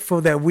just grateful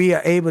that we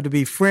are able to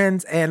be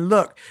friends. And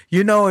look,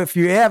 if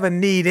you ever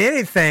need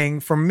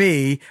anything from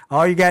me,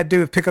 all you got to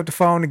do is pick up the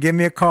phone and give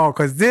me a call,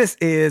 because this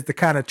is the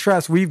kind of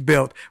trust we've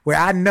built where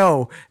I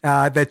know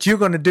that you're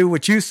going to do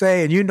what you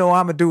say and I'm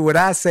going to do what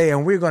I say,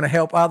 and we're going to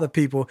help other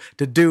people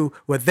to do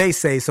what they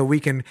say so we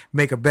can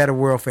make a better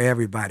world for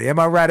everybody. Am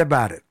I right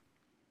about it?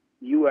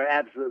 You are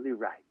absolutely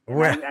right.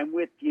 Well, I'm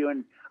with you,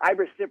 and I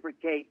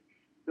reciprocate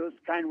those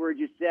kind words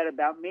you said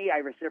about me. I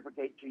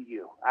reciprocate to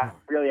you. I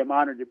really am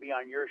honored to be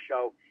on your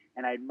show,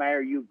 and I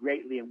admire you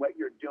greatly and what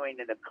you're doing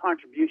and the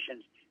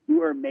contributions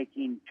you are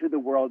making to the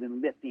world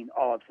and lifting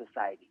all of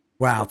society.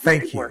 Wow,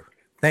 thank you.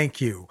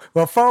 Thank you.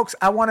 Well, folks,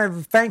 I want to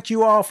thank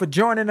you all for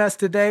joining us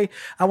today.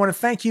 I want to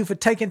thank you for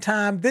taking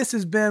time. This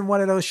has been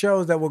one of those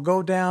shows that will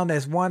go down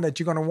as one that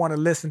you're going to want to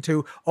listen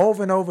to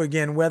over and over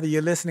again, whether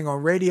you're listening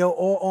on radio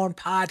or on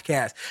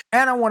podcast.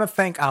 And I want to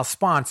thank our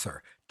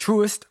sponsor,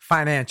 Truist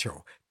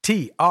Financial,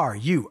 TRUIST.com.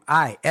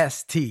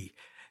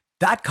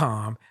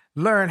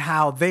 Learn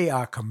how they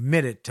are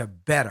committed to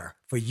better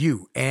for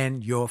you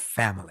and your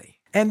family.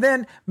 And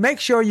then make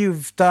sure you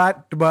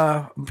start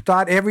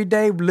every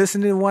day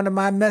listening to one of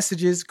my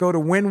messages. Go to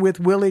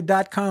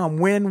winwithwillie.com,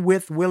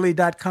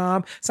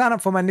 winwithwillie.com. Sign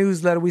up for my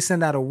newsletter. We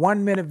send out a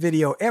 1-minute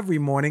video every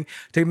morning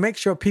to make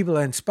sure people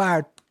are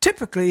inspired.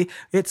 Typically,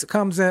 it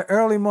comes in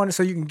early morning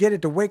so you can get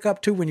it to wake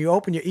up to when you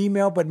open your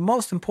email, but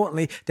most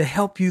importantly, to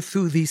help you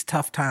through these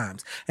tough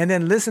times. And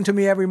then listen to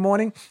me every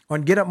morning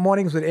on Get Up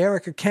Mornings with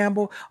Erica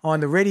Campbell on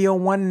the Radio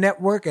 1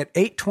 network at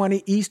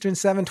 8:20 Eastern,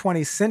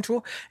 7:20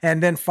 Central.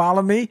 And then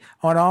follow me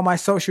on all my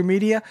social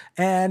media.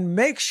 And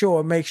make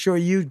sure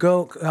you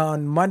go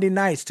on Monday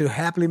nights to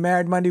Happily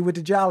Married Monday with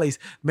the Jollies.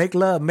 Make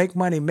love, make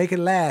money, make it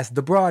last.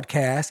 The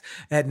broadcast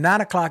at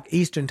 9 o'clock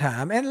Eastern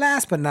time. And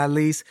last but not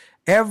least,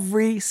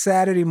 every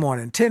Saturday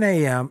morning, 10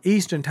 a.m.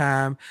 Eastern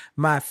Time,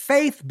 my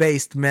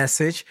faith-based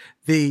message,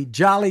 the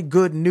Jolly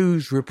Good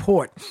News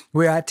Report,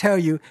 where I tell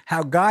you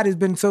how God has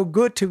been so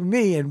good to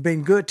me and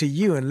been good to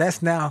you. And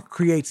let's now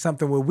create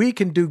something where we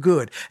can do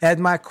good. As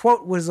my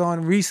quote was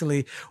on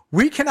recently,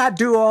 we cannot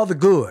do all the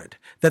good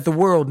that the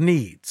world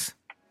needs,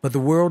 but the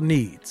world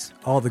needs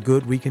all the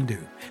good we can do.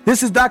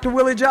 This is Dr.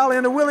 Willie Jolly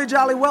and the Willie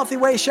Jolly Wealthy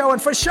Way Show.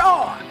 And for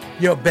sure,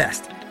 your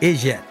best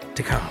is yet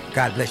to come.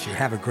 God bless you.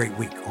 Have a great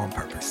week on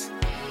purpose.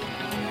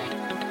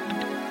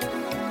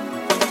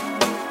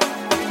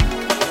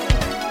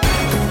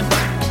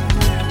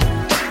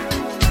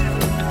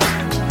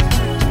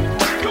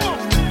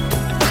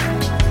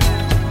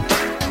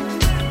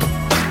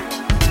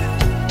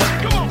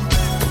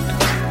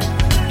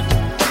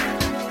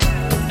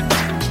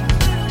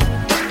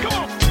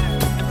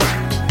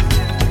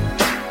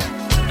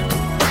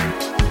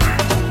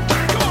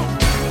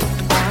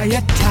 Are you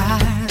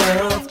tired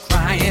of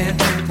crying and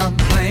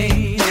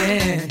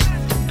complaining?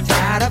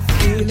 Tired of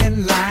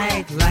feeling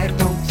like life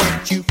don't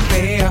treat you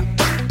fair?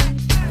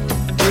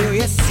 Do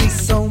you see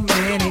so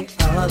many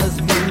others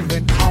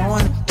moving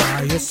on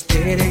while you're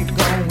steady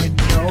going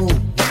nowhere?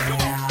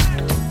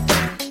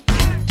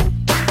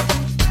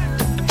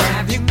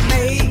 Have you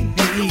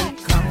maybe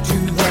come to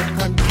the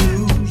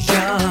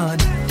conclusion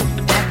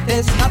that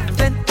there's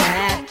nothing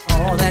at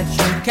all that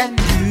you can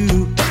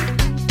do?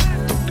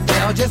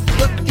 Well, just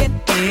look in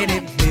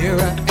any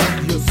mirror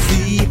and you'll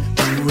see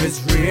who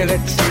is really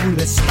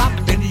truly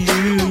stopping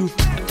you.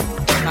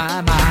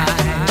 My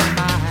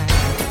mind.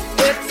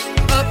 It's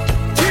up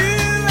to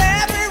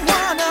every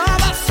one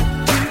of us to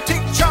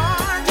take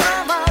charge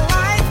of our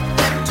life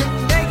and to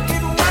make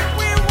it what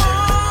we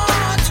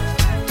want.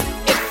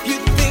 If you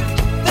think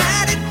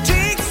that it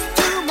takes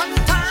too much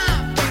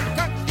time, think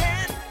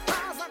again.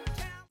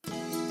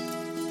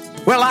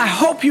 Well, I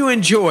hope you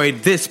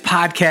enjoyed this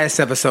podcast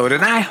episode,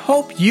 and I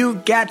hope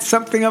you got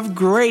something of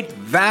great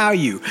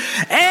value.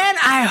 And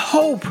I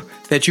hope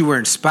that you were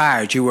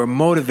inspired, you were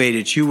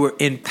motivated, you were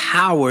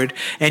empowered,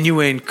 and you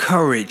were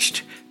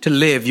encouraged to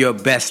live your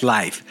best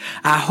life.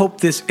 I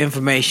hope this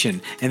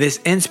information and this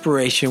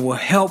inspiration will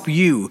help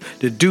you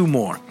to do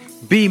more,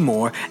 be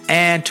more,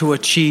 and to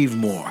achieve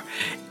more.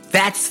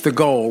 That's the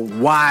goal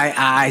why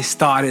I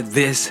started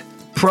this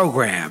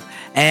program,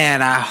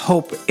 and I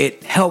hope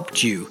it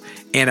helped you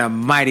in a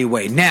mighty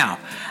way. Now,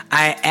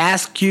 I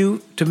ask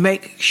you to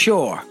make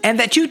sure and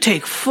that you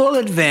take full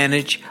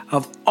advantage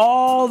of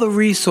all the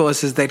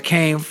resources that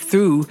came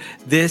through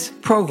this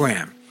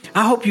program.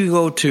 I hope you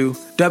go to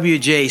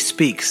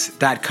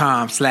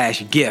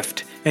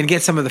wjspeaks.com/gift and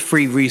get some of the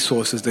free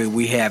resources that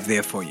we have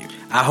there for you.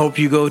 I hope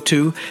you go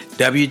to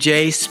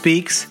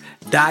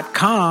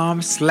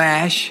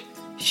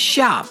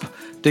wjspeaks.com/shop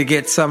to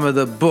get some of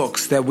the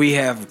books that we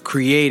have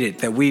created,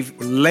 that we've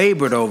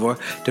labored over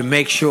to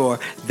make sure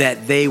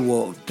that they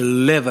will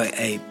deliver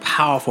a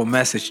powerful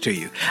message to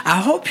you. I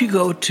hope you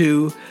go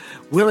to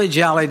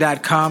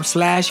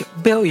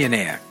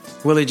williejolly.com/billionaire,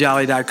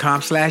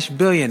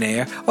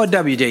 williejolly.com/billionaire, or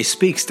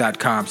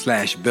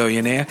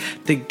wjspeaks.com/billionaire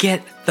to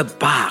get the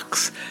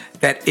box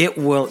that it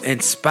will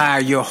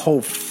inspire your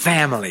whole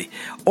family,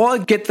 or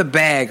get the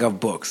bag of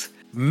books.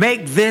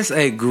 Make this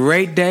a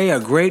great day, a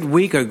great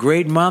week, a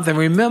great month. And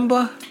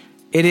remember,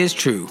 it is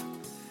true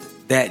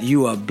that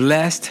you are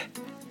blessed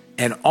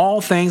and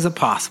all things are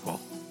possible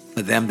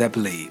for them that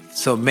believe.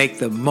 So make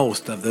the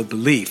most of the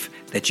belief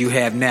that you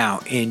have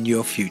now in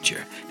your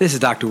future. This is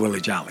Dr.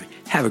 Willie Jolly.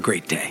 Have a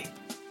great day.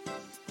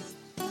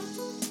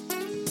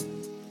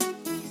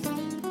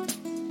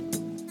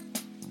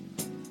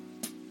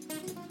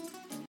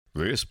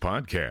 This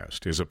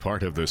podcast is a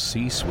part of the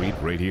C-Suite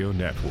Radio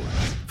Network.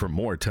 For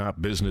more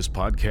top business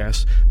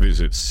podcasts,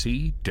 visit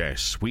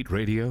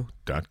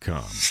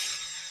c-suiteradio.com.